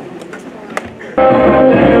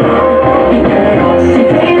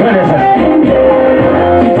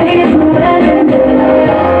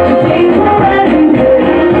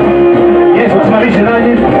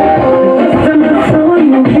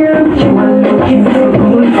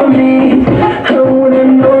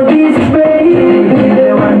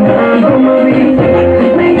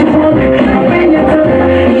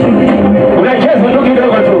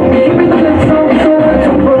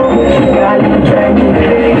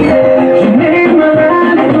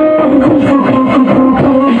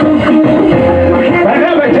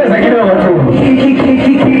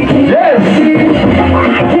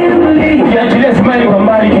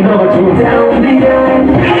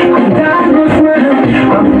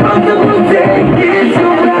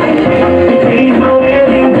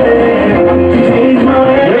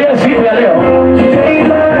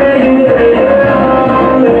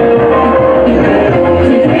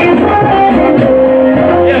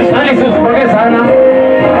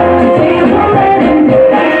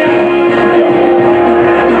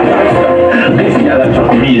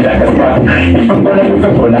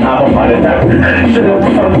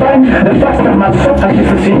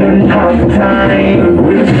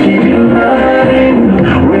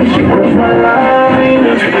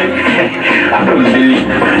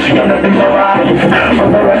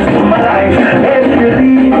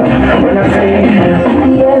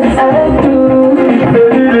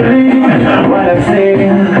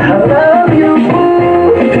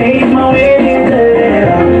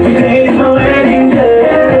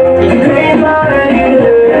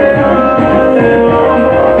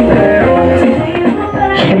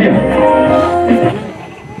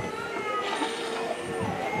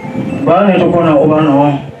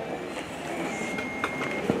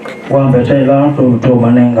wambetela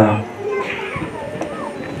tutumanenga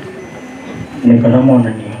nikalamona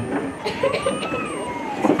ni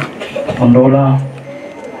ondola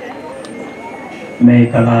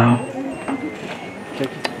mekala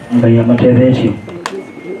mbaya matetheti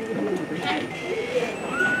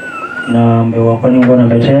na mbewakwa ningona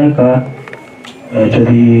mbeteka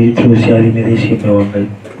tuthi tusialimithisi mbewakai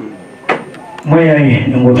mweyai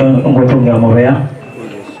ngutunga mavea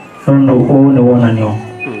nundu uu ni wonanio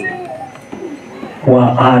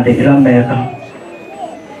wa ade ila meka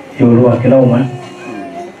yulu wa kila umwe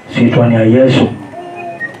sitwani ya Yesu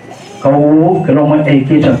kau kila umwe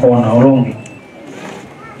eikita kona ulungi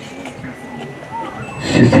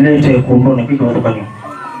sisilete kumbona kiki watukanyo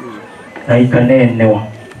na ikanenewa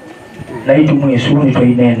na itu mwesu nito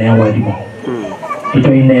inenea walimo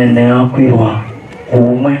ito inenea kwirwa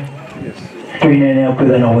umwe ito inenea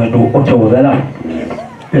kwirwa na wendo ote udhala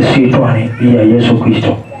sitwani ya Yesu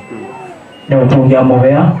Kristo na utungia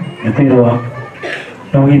mowea nikwirwa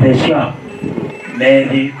na withesha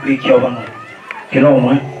methi wiki obano kila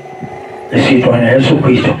umwe sitwani ya Yesu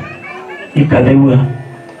Kristo ikadewa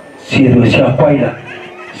sido sia kwaila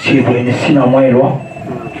sido ni sina mwelwa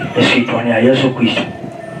esitwa ni Yesu Kristo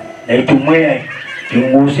na itumwe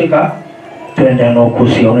yungusika twende no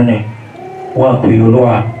kusione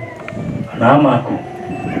wakuyulwa na amako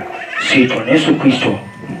sitwa ni Yesu Kristo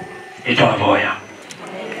itwavoya.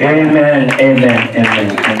 Amen, amen, amen,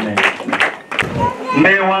 amen.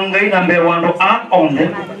 Mbewangai na mbewando aonde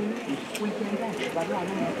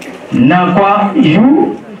na kwa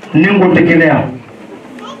yu ningutekelea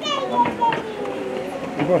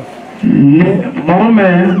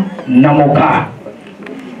mume na muka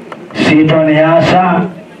sitwa ni asa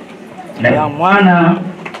na ya mwana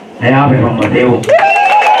na ya Barnabas. Amen.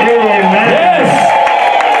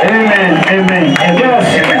 Amen, amen, amen.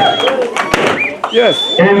 Yes.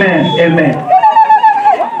 Amen, amen.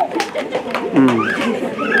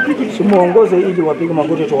 Simuongoze ili wapige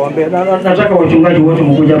magoti tuombe. Nataka wachungaji wote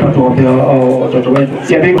mkuja hapa tuombe watoto wetu.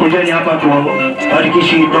 Siabii kujeni hapa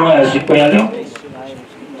tuwarikishi ndoa ya siku ya leo.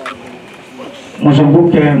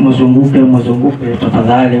 Mzunguke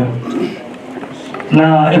tafadhali.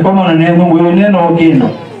 Na ikoma na neno ogino.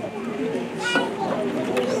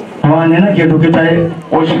 Wanena kitu kitae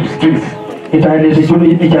worship skills. Itaeleza tu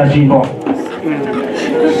ijazigo.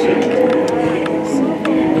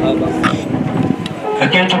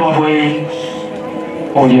 Akentu mabwe.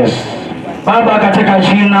 Oh yes. Baba, katika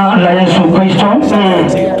jina la Yesu Kristo,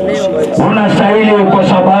 unastahili kwa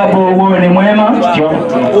sababu wewe ni mwema.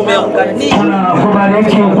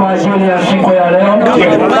 Tunakubariki kwa ajili ya siku ya leo.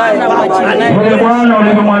 Wewe Bwana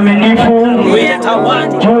ulivyo mwaminifu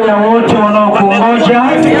juu ya wote wanaokungoja.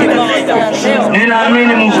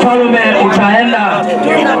 Ninaamini mfalme utaenda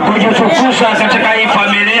kujitukuza katika hii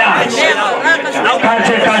familia.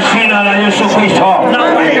 Katika jina la Yesu Kristo.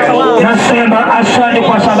 Nasema asante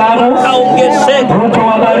kwa sababu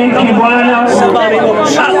utawabariki Bwana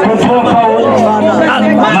kutoka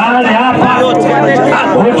mahali hapa.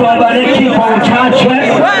 Utawabariki kwa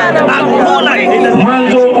uchache.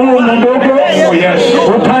 Mwanzo huu mdogo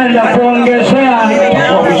utaenda kuongezea.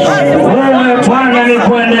 Wewe Bwana ni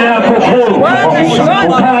kuendelea kukuu.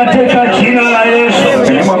 Katika jina la Yesu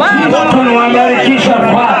tunawabarikisha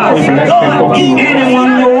Bwana. Ili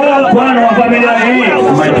mwanzo huu Bwana wa familia hii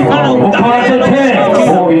ukawatetee.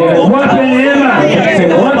 Wape neema,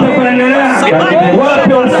 wape kuendelea,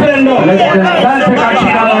 wape upendo katika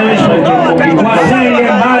jina la Yesu. Watenge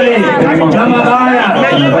mbali na mabaya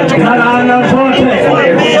na laana zote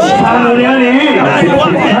duniani hii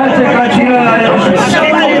katika jina la Yesu.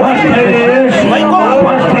 Wastahili Yesu,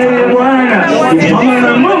 wastahili Bwana.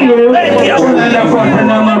 Maana Mungu unaenda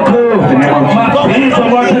kuwatenda makuu.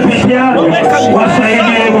 Mapito watapitia,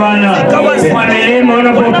 wasaidie Bwana. Kwa milima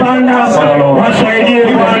wanapopanda, wasaidie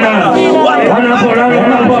Bwana. Wanapolala,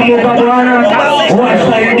 wanapoamka Bwana,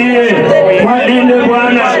 wasaidie. Walinde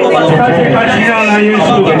Bwana katika jina la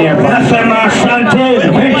Yesu. Nasema asante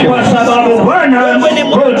kwa sababu Bwana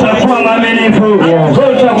utakuwa mwaminifu,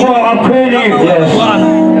 utakuwa wa kweli.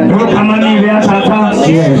 Kama mimi hata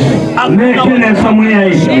mekene samuya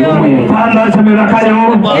hii panda semerakayo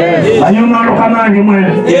ayuma kama ni mwe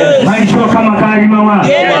maisha kama kalima wa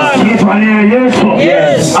kitwa ni Yesu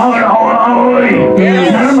aoi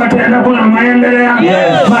na matenda kuna maendeleo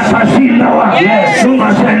matashinda wa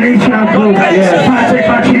tumasanisha tu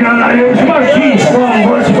katika jina la Yesu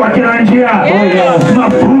kuongoza kwa kila njia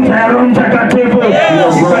mafuta ya Roho Mtakatifu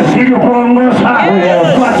ikazidi kuongoza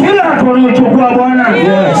kwa kila tunachochukua Bwana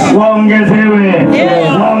waongezewe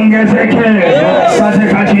waongezeke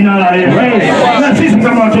katika jina la Yesu. Na sisi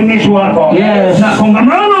kama watumishi wako na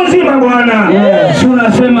kongamano nzima Bwana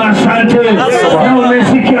tunasema asante na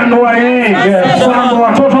umesikia ndoa hii kwamba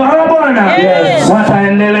watoto hawa Bwana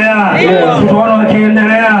wataendelea tunaona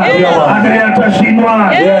wakiendelea hata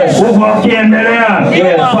yatashindwa huko wakiendelea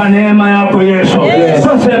kwa neema yako Yesu.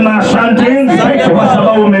 Tunasema asante kwa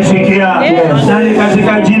sababu umesikia ndani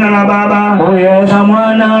katika jina la Baba na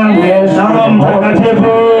Mwana na Roho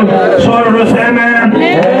Mtakatifu. Sote tuseme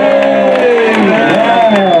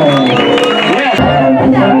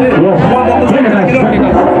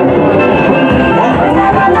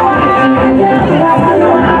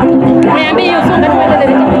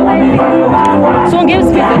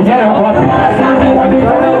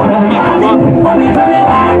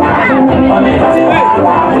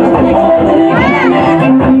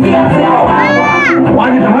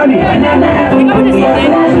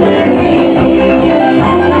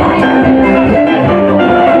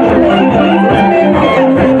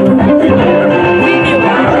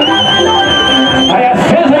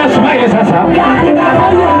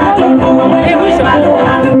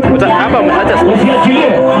Hapa mwacha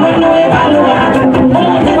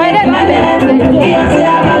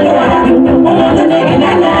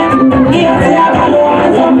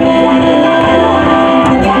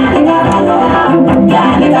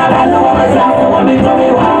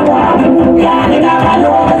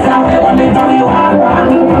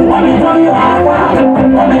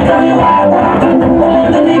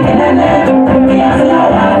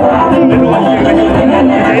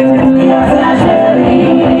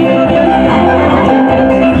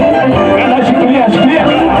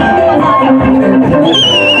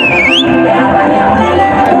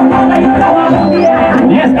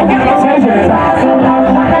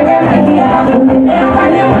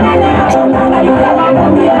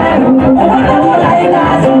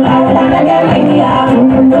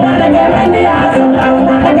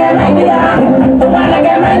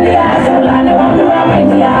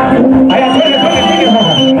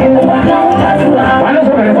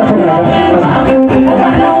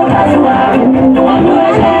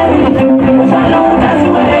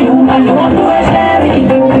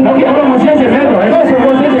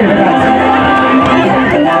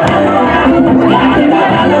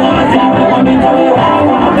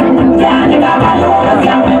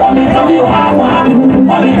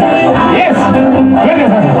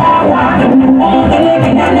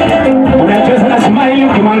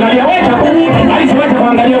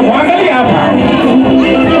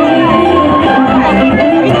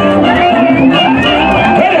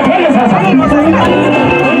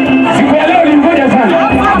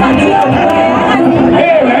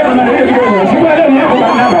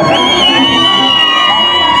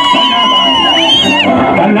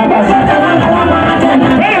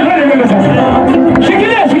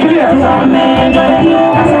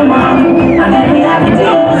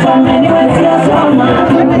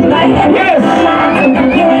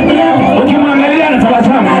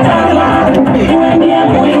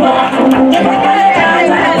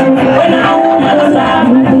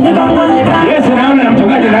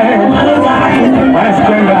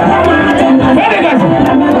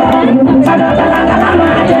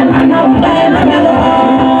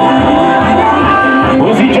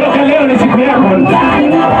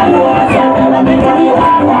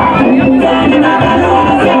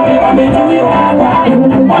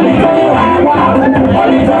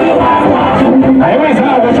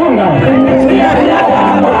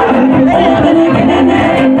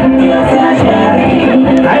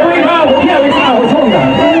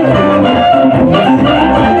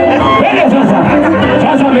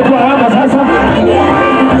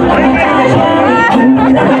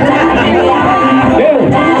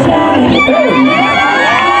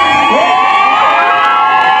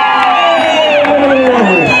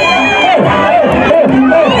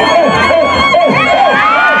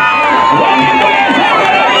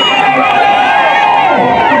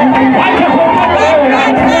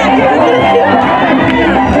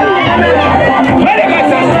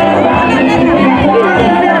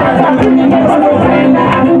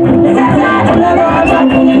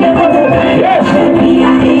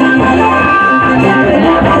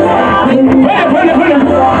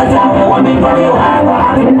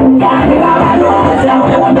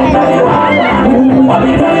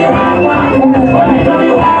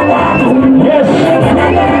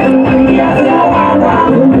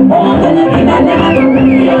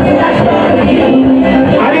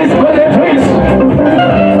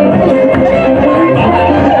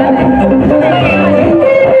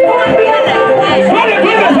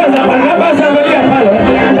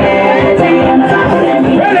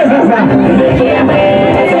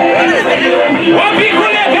Wapi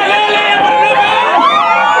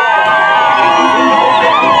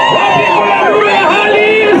kuna nuru ya hali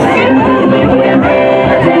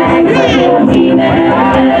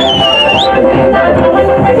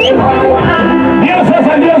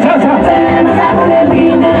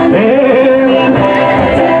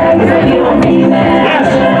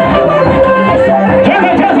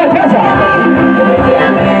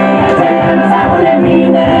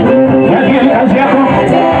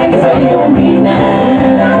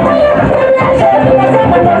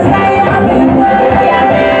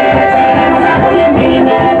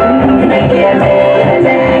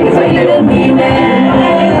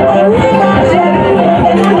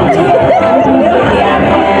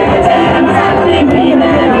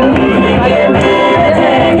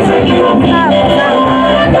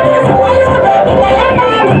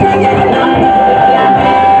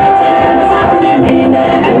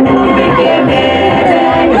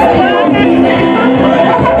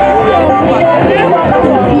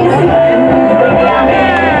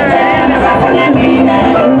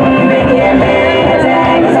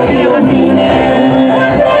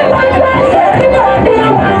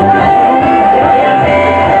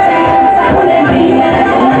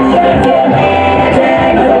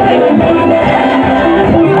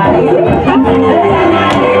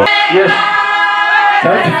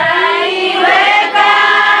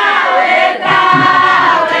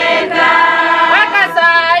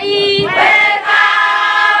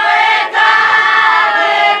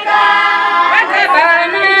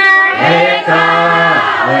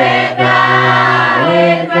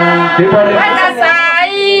Weka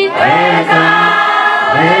sai. Weka.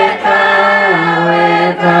 Weka.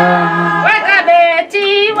 Weka. Weka beti.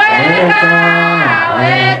 Weka.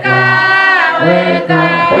 Weka. Weka.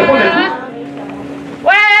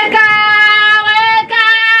 Weka. Weka.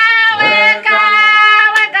 Weka.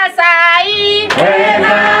 Weka sai.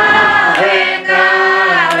 Weka. Weka.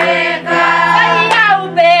 Weka. Sai ya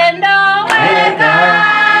upendo. Weka.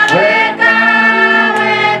 Weka.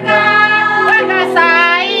 Weka. Weka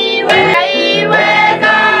sai. Weka.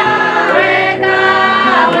 Weka. Weka.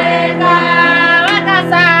 Weka. Weka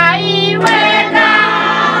sai. Weka.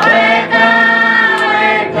 Weka.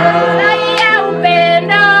 Weka. Sai ya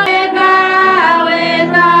upendo. Weka.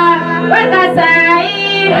 Weka. Weka sai.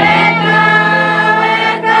 Weka.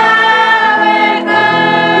 Weka. Weka.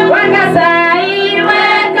 Weka sai.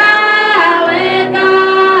 Weka. Weka.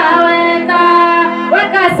 Weka.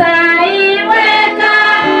 Weka sai. Weka.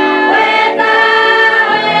 Weka.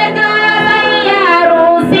 Weka. Sai ya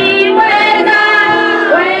harusi. Weka.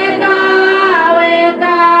 Weka.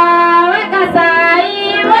 Weka. Weka sai.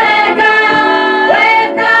 Weka.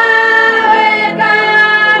 Weka. Weka.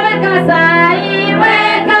 Weka sai.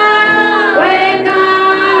 Weka. Weka.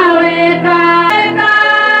 Weka. Weka.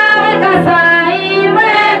 Weka sai.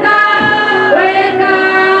 Weka. Weka.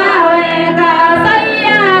 Weka. Sai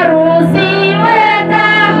ya harusi. Weka.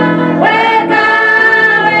 Weka.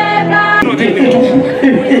 Weka.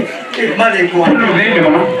 Mali kwa.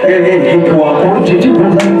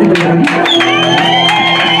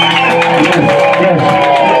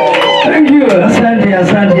 Thank you. Asante,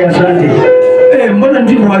 asante, asante. Mbona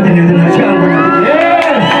ndiko wapi na changu?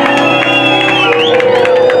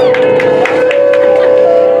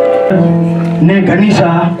 Ne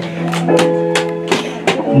kanisa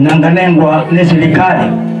nanganengwa ne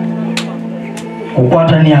serikali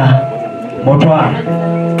kukwatania motwana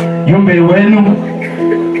yumbe wenu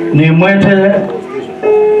ni mwete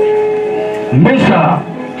Mr.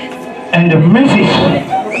 and Mrs.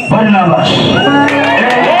 Barnabas.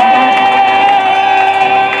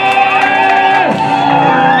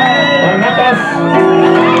 Barnabas.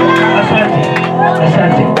 Asante.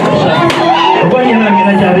 Asante. Ngoja na mimi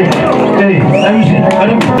najaribu. Ayusi,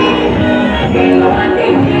 karibu.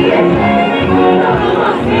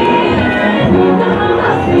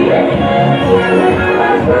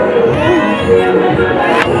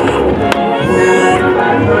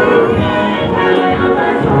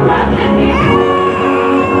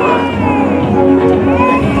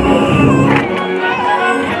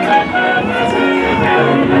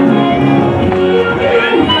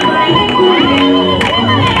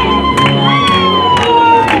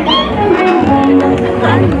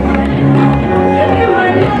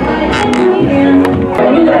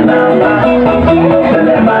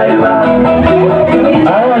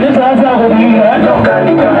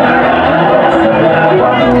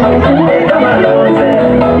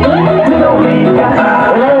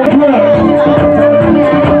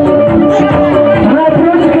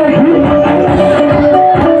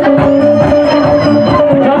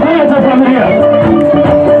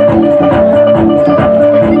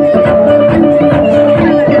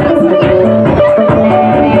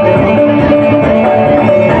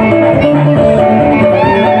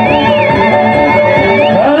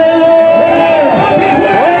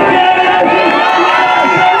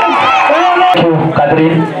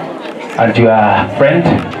 And your friend.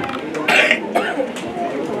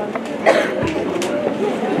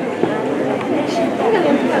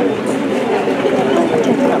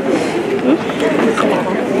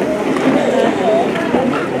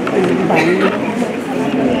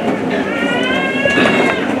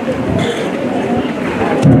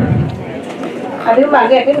 Kali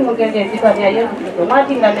mage kini mugende sifanya yetu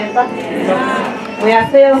tomati ngaleta.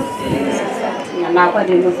 Muyaseo. Na kwa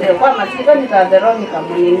dinuseo kwa masika nitaveronika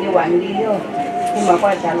mwenyendi wa ndio. Kuma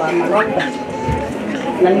kwa chalwa malonga.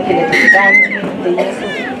 Na nikile tukitani ni Yesu.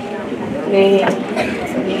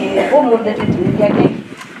 Ni umu ndete tuliake.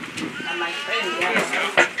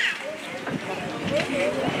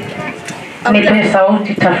 Nipe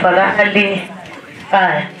sauti tafadhali.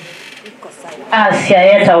 Asia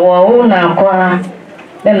yeta wauna kwa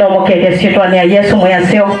nendo mokeke sitwani ya Yesu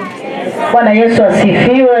mwasio. Bwana Yesu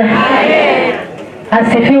asifiwe.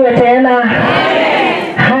 Asifiwe tena.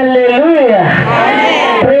 Hallelujah.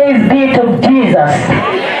 Praise be to Jesus.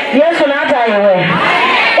 Yesu na hata iwe.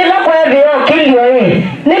 Ila kwa hivyo kilio hii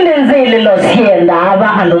nini nzili lo sienda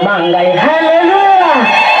aba andumanga. Hallelujah.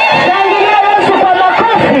 Shangilia Yesu kwa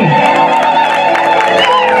makofi.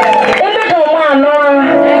 Ebe tomwano.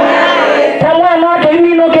 Tamwano to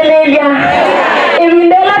imino kelelia.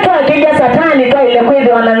 Imindela to akija satani kwa ile kwezi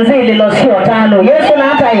wananzili lo sio tano. Yesu na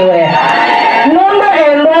hata iwe.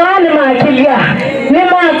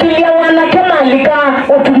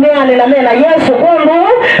 yani na mena Yesu kundu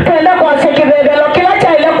twenda kwa sekibebelo kila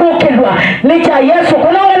cha ile kukilwa ni cha Yesu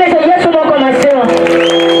kunaongeleza Yesu moko masema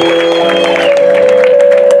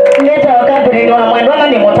neta wakati ni wa mwendo na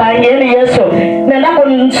ni motangeni Yesu nenda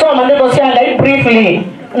kunsoma ndiko sianga briefly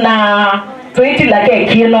na tweet lake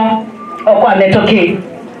kino okwa metoki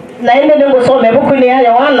na ime ningo some buku ni ya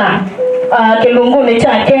Yohana kilunguni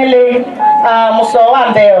cha kele musowa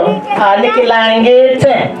mbeo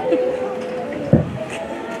nikilangite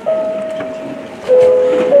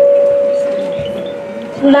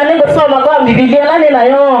na ningo soma kwa Biblia nani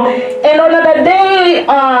nayo. And on that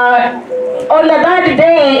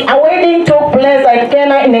day a wedding took place at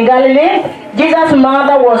Cana in Galilee. Jesus'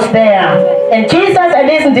 mother was there, and Jesus and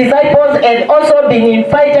his disciples had also been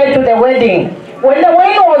invited to the wedding. When the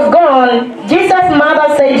wine was gone, Jesus'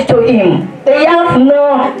 mother said to him, they have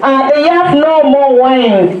no more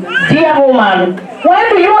wine. Dear woman, why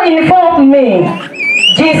do you inform me?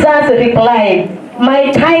 Jesus replied,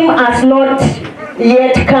 my time has not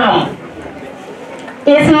yet come.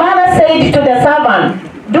 His mother said to the servant,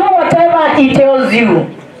 do whatever he tells you.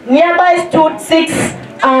 Nearby stood 6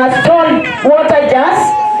 stone water jars,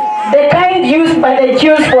 the kind used by the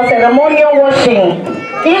Jews for ceremonial washing,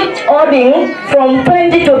 each holding from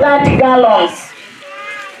 20 to 30 gallons.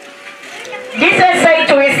 Jesus said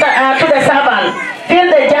to the servant, fill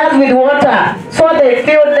the jars with water. So they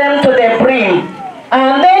filled them to the brim.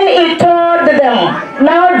 And then he told them,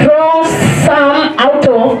 now draw some out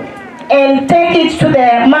and take it to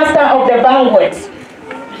the master of the banquet.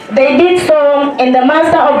 They did so, and the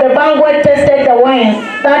master of the banquet tasted the wine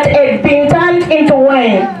that had been turned into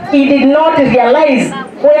wine. He did not realize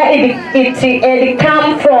where it had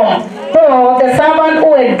come from, though the servant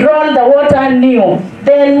who had drawn the water knew.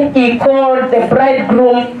 Then he called the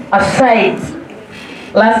bridegroom aside,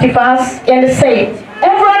 last verse, and said,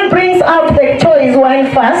 everyone brings out the choice wine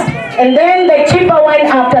first, and then the cheaper wine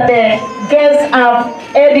after the guests have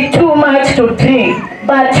had too much to drink.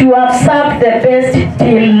 But you have served the best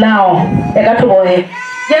till now.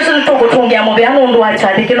 Yesu nitukutungia mubiano ndu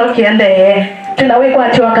achadi kino kiende tunawe kwa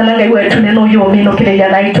chwa kananga iwe tuneno yo mino kile ya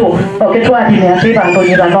naitu oketwa dini ya tiba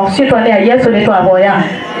ndonyira no sitwa ne Yesu nitu aboya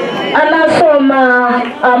anasoma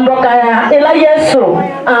mboka ya ila Yesu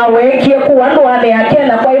awekie kuwandu ane yake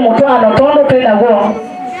na kwa imutwano tondo twenda go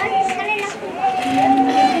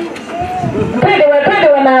Pede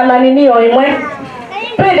na maninio imwe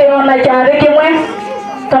pede ona chari kimwe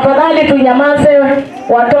tafadhali tunyamaze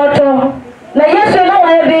watoto na Yesu na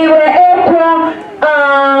waebiwe ekwa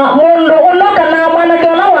mundu unoka na mwana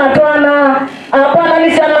kiona watu ana kwa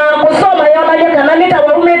nisana kusoma yona yaka na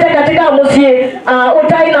nitawarumete katika musie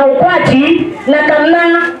utai na ukwati na kana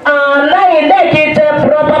na indekite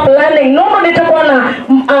proper planning numu nitakuwa na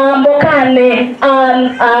mbokane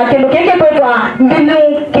kindu kiki kwetwa mbinu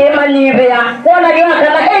kimanyivia wana yaka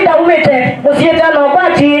na eida umete musie tano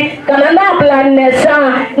ukwati kana na planesa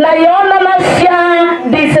na yona nasya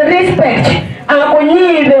disrespect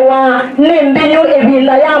akunyivewa nembinyu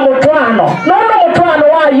ebinda ya mutwano nono mutwano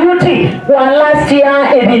wa yuti wa last year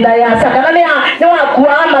ebinda ya sakana ni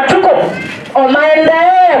wakuwa matuko omaende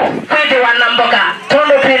kwidi wanamboka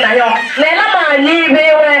tondo pina yo nela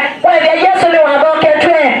manyivewe webya Yesu ni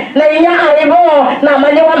wagoketwe na inya aibo na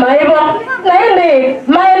manyewa maibo na indi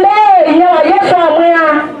maende inya wa Yesu amwea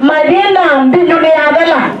madina mbinyu ni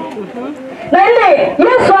adela na indi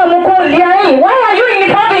Yesu amukulia hii why are you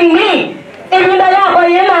informing me ibinda yako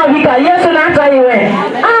yena vika Yesu na hata iwe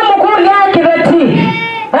amukulia kibeti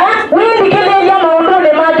windi kile ya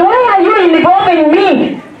maondole maji why are you involving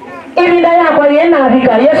me ibinda yako yena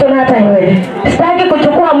vika Yesu na hata iwe sitaki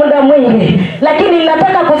kuchukua muda mwingi lakini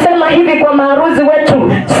nataka kusema hivi kwa maharusi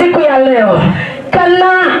wetu siku ya leo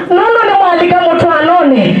kana nono ni mwalika mtu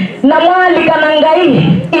anone na mwalika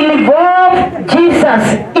nangai involve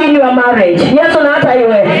Jesus in your marriage Yesu na hata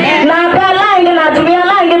iwe na kalangi na tumia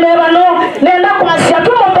langi mebano nenda kwa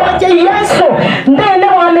siatumo toche Yesu ndene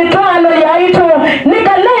wa mitwano ya ito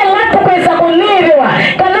nikanela tukweza kuniviwa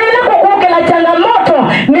kanela kukukela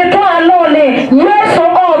changamoto mitwanone Yesu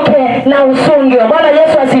oke na usungio Bwana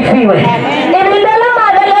Yesu asifiwe ibindala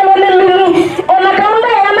madalelo ni minu onakaunda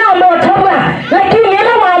ya nao motoba lakini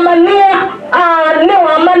ila waamania ni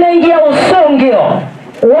waamanengia usungio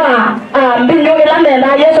wa mbinyo ila nena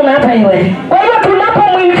Yesu na hata iwe kwa hiyo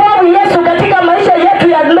tunapomwinform Yesu katika maisha yetu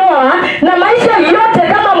ya ndoa na maisha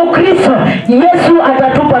yote kama Mkristo Yesu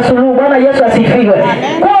atatupa suluhu Bwana Yesu asifiwe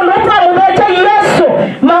kwa ndopa mudacha Yesu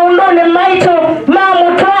maundone maito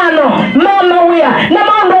mamutwano mama uya na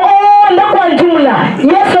mambo onda kwa jumla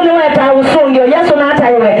Yesu ni weta usungio Yesu na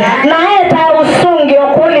hata iwe na eta usungio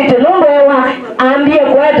quality nundo ewa ambie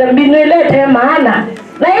kwa eta mbinu ilete maana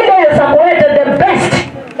na ile wete the best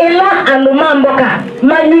ila andu mamboka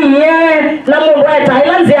manyie na mundu weta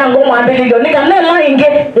ila nziangu mwambilio nikanena ingi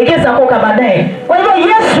ikisa kuka baadaye. Kwa hivyo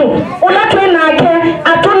Yesu unatuinake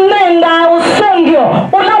atunenga usungio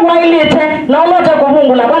unawailite na ulote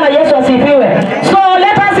kubungu na Bwana Yesu asifiwe. So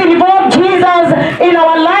let us involve Jesus in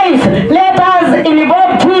our lives. Let us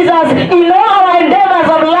involve Jesus in all our endeavors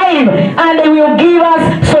of life and he will give us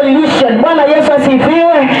solution. Bwana Yesu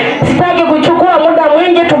asifiwe. Sitaki kuchukua muda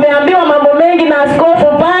mwingi, tumeambiwa mambo mengi na askofu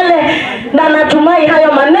pale na natumai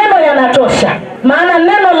hayo maneno yanatosha. Maana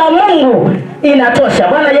neno la Mungu inatosha.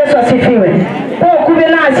 Bwana Yesu asifiwe. Kwa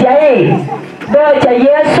kubenasi ya docha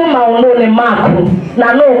Yesu maunduni maku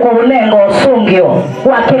na nuko unengo sungio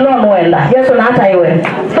wakilono wenda Yesu na hata iwe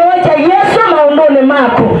docha Yesu maunduni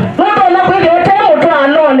maku nuko na kwili otemu tu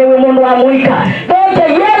anone we mundu wa muika docha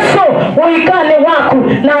Yesu uikane waku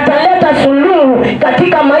na ataleta suluhu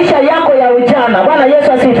katika maisha yako ya ujana. Bwana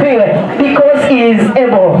Yesu asifiwe, because he is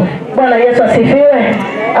able. Bwana Yesu asifiwe.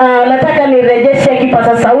 Nataka nirejeshe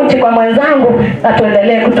kipaza sauti kwa mwenzangu na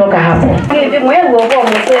tuendelee kutoka hapo.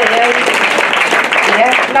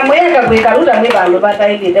 Na mweka kwikaruda mwibalo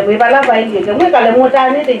batailite mwibala bailite mwekale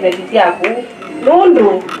mutani tibeti yako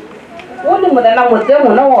lundu woni mudana mutemo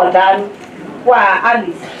na wotani kwa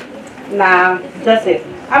Alice na Joseph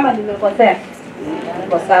ama nimekosea?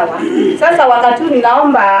 Kwa sawa. Sasa wakati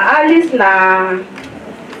ninaomba Alice na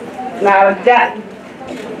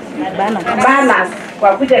Barnabas kwa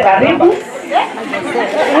kuja karibu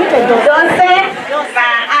Joseph na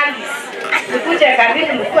Alice nikuje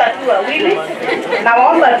karibu mkiwa tu wawili na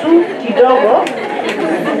waomba tu kidogo.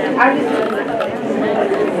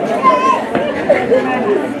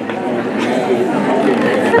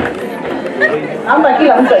 Naomba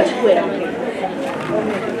kila mtu achukue.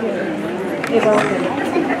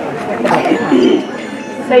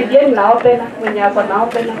 Saidieni na opena, mwenye hapa na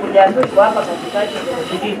opena, kujazu kwa hapa katikati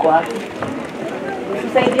ndio kwa hapa.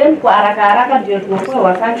 Saidieni kwa haraka haraka ndio tuokoe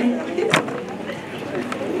wakati.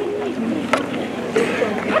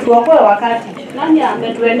 Tuokoe wakati. Nani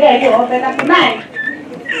ametuendea hiyo opena kunaye?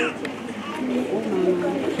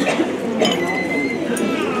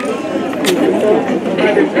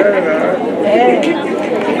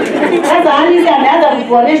 Sasa Alice ameanza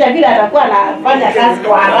kukuonesha vile atakuwa anafanya kazi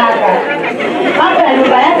kwa haraka. Hapa ya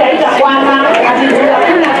nyumba yake haitakwama, atijua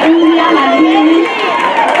kuna kuni ama nini.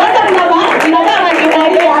 Sasa tunataka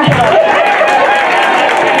kujifurahia.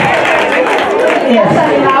 Sasa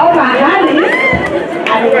ninaomba Alice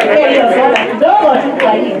aniwekee hiyo soda kidogo tu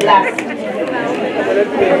kwa hii glass.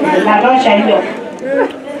 Natosha hiyo.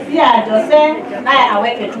 Pia Jose naye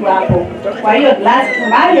aweke tu hapo. Kwa hiyo glass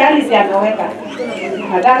mahali Alice ameweka.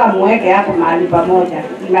 Nataka muweke hapo mahali pamoja.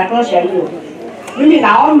 Inatosha hiyo. Mimi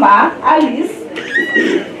naomba Alice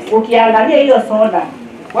ukiangalia hiyo soda.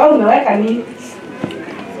 Wewe umeweka nini?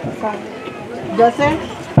 Jose.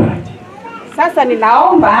 Sasa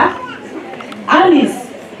ninaomba Alice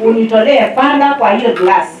unitolee panda kwa hiyo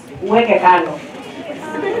glass. Uweke kando.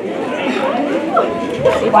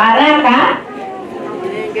 Kwa haraka.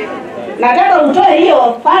 Nataka utoe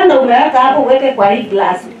hiyo panda umeweka hapo uweke kwa hii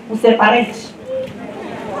glass. Useparate.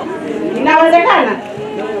 Inawezekana?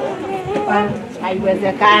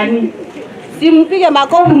 Haiwezekani. Simpige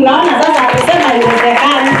makofi, mnaona sasa amesema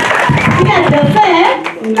haiwezekani. Pia Jose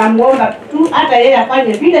namuomba tu hata yeye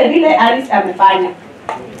afanye vile vile Alice amefanya.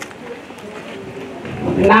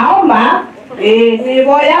 Naomba ni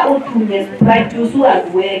boya utume Sprite usua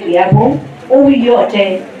kuweke hapo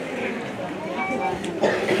uyote.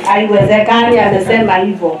 Haiwezekani amesema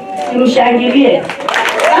hivyo. Simshangilie.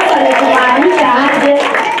 Sasa ni kumaanisha aje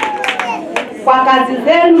kwa kazi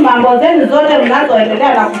zenu, mambo zenu zote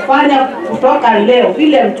mnazoendelea na kufanya kutoka leo,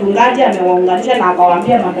 vile mchungaji amewaunganisha na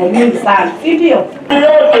akawaambia mambo mengi sana, si ndio?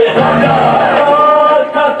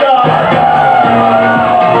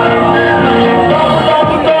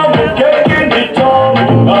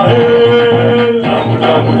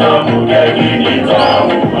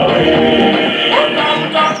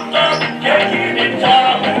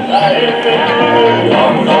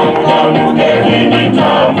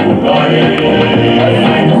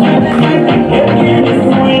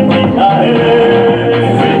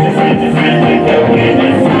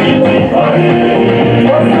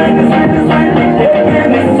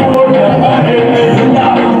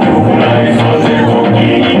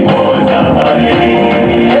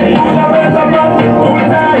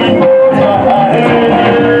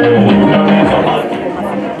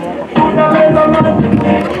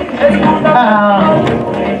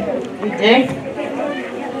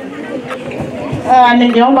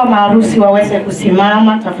 Ningeomba maharusi waweze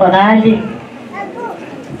kusimama tafadhali.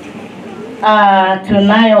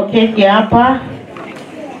 Tunayo keki hapa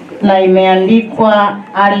na imeandikwa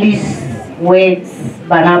Alice Weds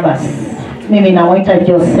Barnabas. Mimi nawaita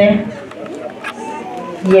Jose.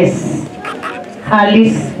 Yes.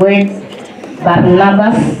 Alice Weds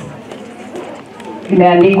Barnabas.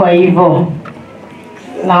 Imeandikwa hivyo.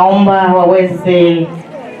 Naomba waweze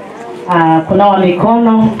kunawa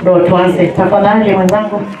mikono ndio tuanze. Tafadhali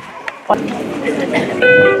wenzangu.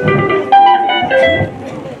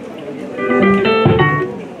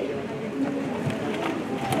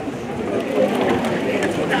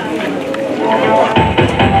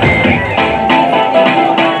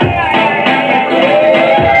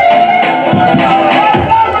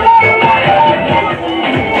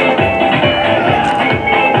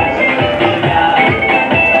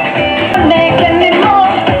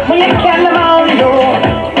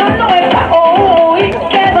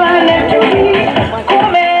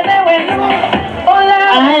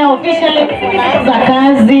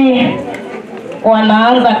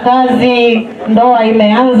 Wanaanza kazi, ndoa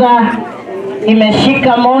imeanza,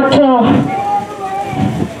 imeshika moto.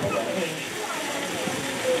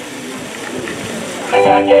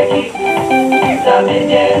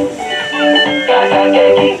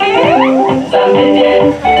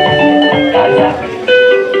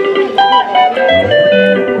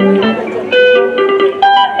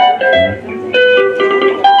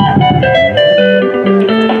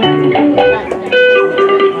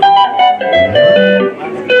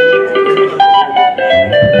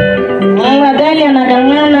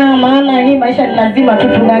 Lazima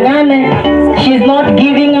tutungangane. She's not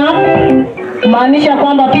giving up. Maanisha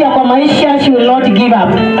kwamba pia kwa maisha she will not give up.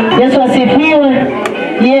 Yesu asifiwe.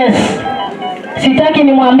 Yes. Sitaki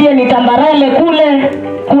nimwambie nitambarale kule,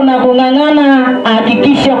 kuna kungangana,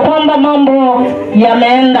 hakikisha kwamba mambo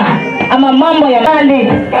yameenda ama mambo ya kali.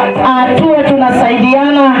 Tuwe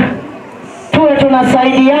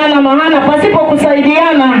tunasaidiana maana pasipo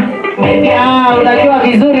kusaidiana unajua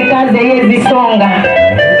vizuri kazi haiwezi songa.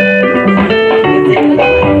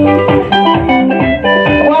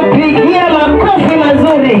 Wapigia makofi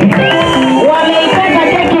mazuri. Wameikata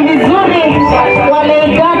keki vizuri.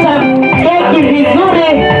 Wameikata keki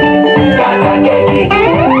vizuri. Kata keki.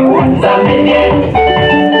 Zaminie.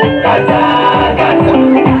 Kata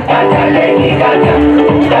keki kata.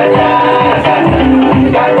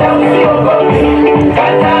 Kata usiogope.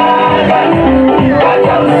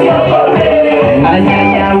 Kata usiogope.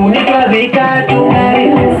 Anyanya unika vikatu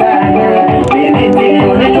karibu sana.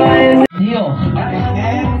 Ndio.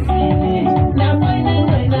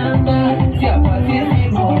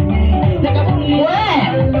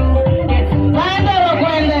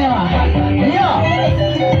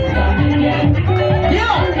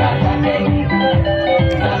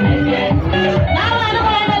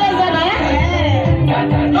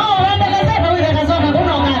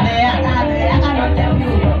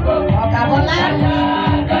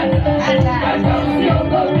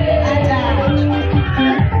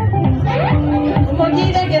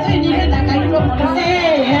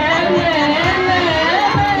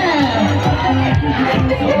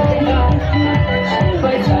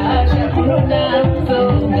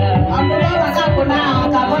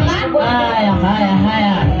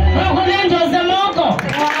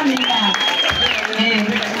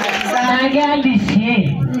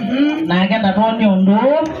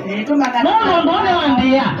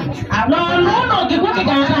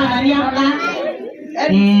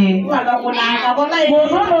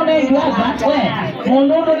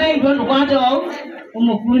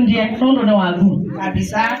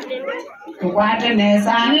 Kabisa tukwate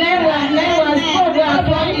neza never stop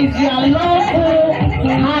that is your lawful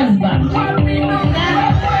husband.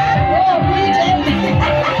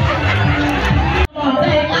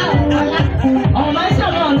 Oh my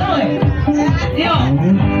son, ndio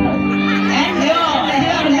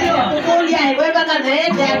kulia wewe baka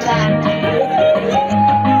dada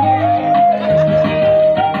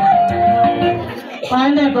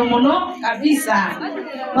pande komuno kabisa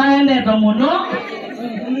pande komuno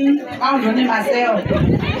paundo ni maseo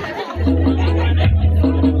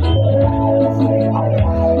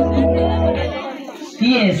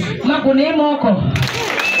yes makune moko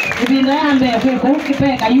ibinda yambe kwe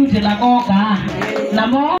kukipeka yute la koka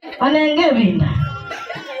namo anenge binda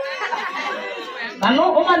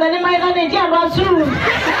ano umana ni maigane jambo asu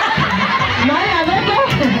maya veke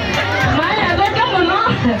mono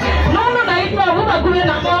no naitwa buba kule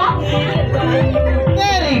namo.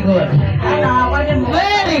 Very good.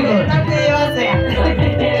 Very good.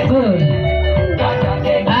 Good.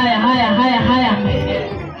 Haya.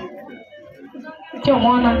 Kyo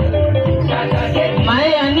mwana.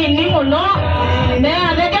 Maya nini mono?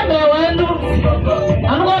 Mea veke bewenu.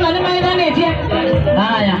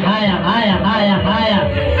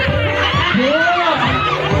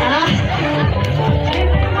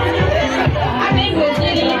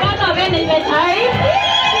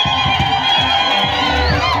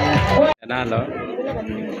 Nalo.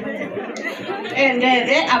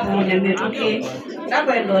 Ndeze abune mituki.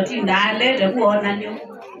 Nakwenda tindale lekuona nyo.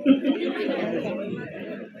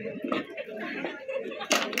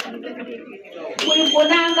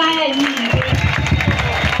 Kuiponanga yini.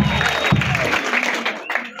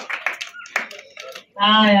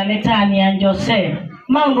 Aya letani ya Jose.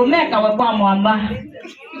 Maundu meka wekwa mwamba.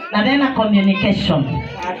 Na tena communication.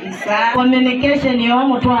 Communication yo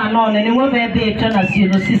mtu anone ni wobe beto na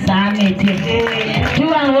sino sisaneti.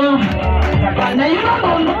 Tuwa na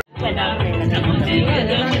yuno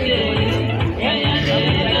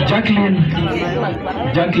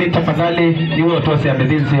Jacqueline tafadhali niwe utose ya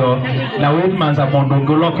medinzio na Wedman za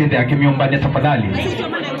mondongolo kwende ya kimiumbani tafadhali.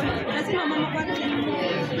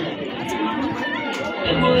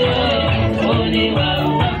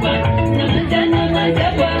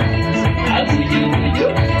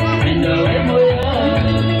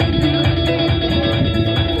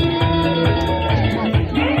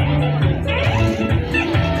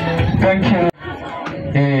 Thank you.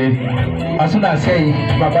 As soon as I say,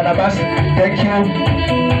 Barnabas, thank you.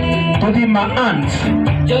 To the my aunt,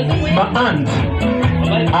 my aunt.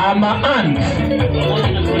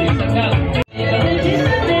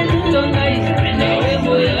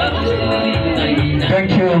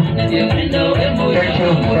 Thank you,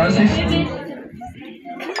 Francis.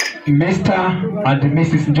 Mr. and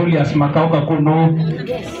Mrs. Julius Makauka Kuno,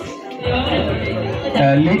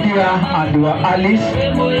 Lydia and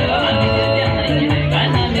Alice.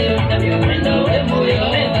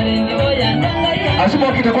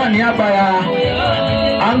 Asumo kitakuwa niaba ya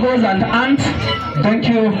uncles and aunts. Thank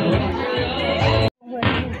you.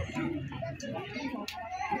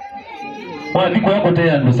 Wandiko yako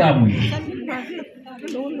tena ndo samwi.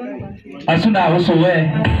 Asuna uso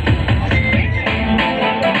we.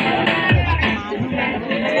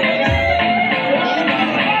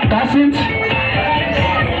 Cousins.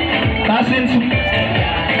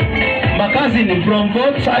 My cousin from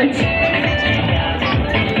both sides.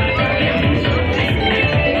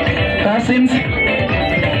 Cousins.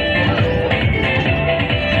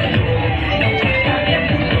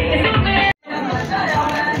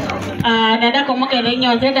 Dada kumbuka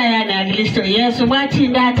lenyo zeda ya na Kristo Yesu mwachi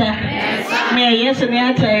ndata. Mia Yesu ni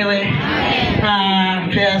hata ewe.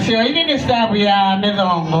 Sio hili ni sababu ya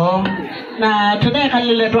mezongo. Na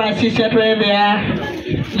tunakalile tuwa sisi tuwebea.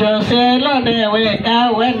 Jose lode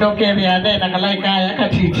wendo kebya na kalaika ya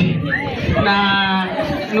katiti. Na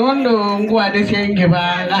nundu nguwa disi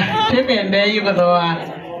ingibanga. Tibende yukodoa.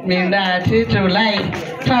 Minda tulai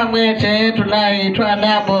twamwete tulai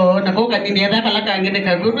twanabo nakoka nini yadaka laka ngine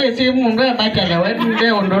kaguru esi mungu bacha lewe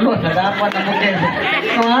nde ondolo tadabo na mugeze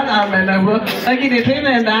kwa amenabo lakini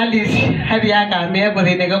twine ndalisi hadi yaka amebo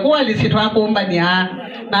dine kwa alisi twakumba nya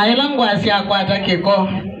na elangu asia kwata kiko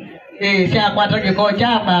sia kwata kiko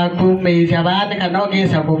chapa kume sabane kanoge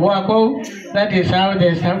sabubo ko. That is how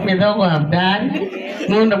the stuff we don't have done.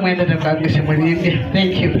 Nunda mwende tabakisha mwindi.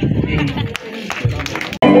 Thank you.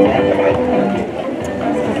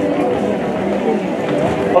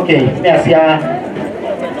 Okay, measia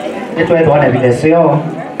eto eto wana vileseo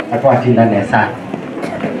atwa tinda nesa.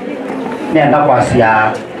 Meanda kwa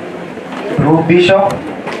sia Blue Bishop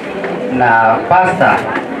na Pastor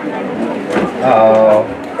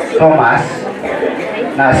Thomas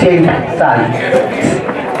na Saint Sali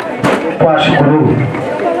kwa shukuru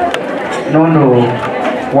nono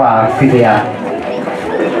wa fidia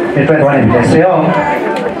eto eto wana vileseo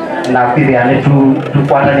na fidia netu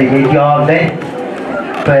tukwata ni yonde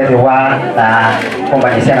twewa na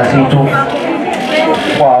kombanisia na situ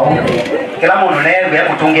wow kila mundu neve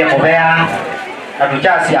kutungia mubea na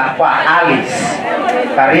tuchasia kwa Alice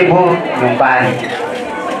karibu nyumbani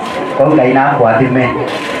kwa ukaina kwa dhime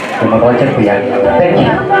tumeroche kuya. Thank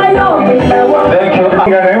you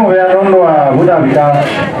ngane mubea nondo wa buda bika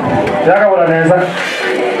yaka wala neza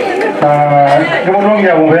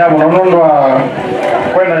nimudongia mubea nondo wa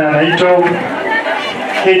kwenda na ito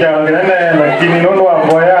kita ngene lakini nondo wa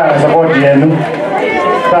boya support yenu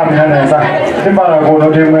sabi hanesa timbala ko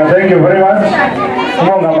no timu. Thank you very much.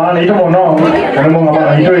 Munga mana itu mono, munga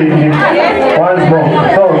mana itu ini once more.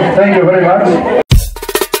 So thank you very much.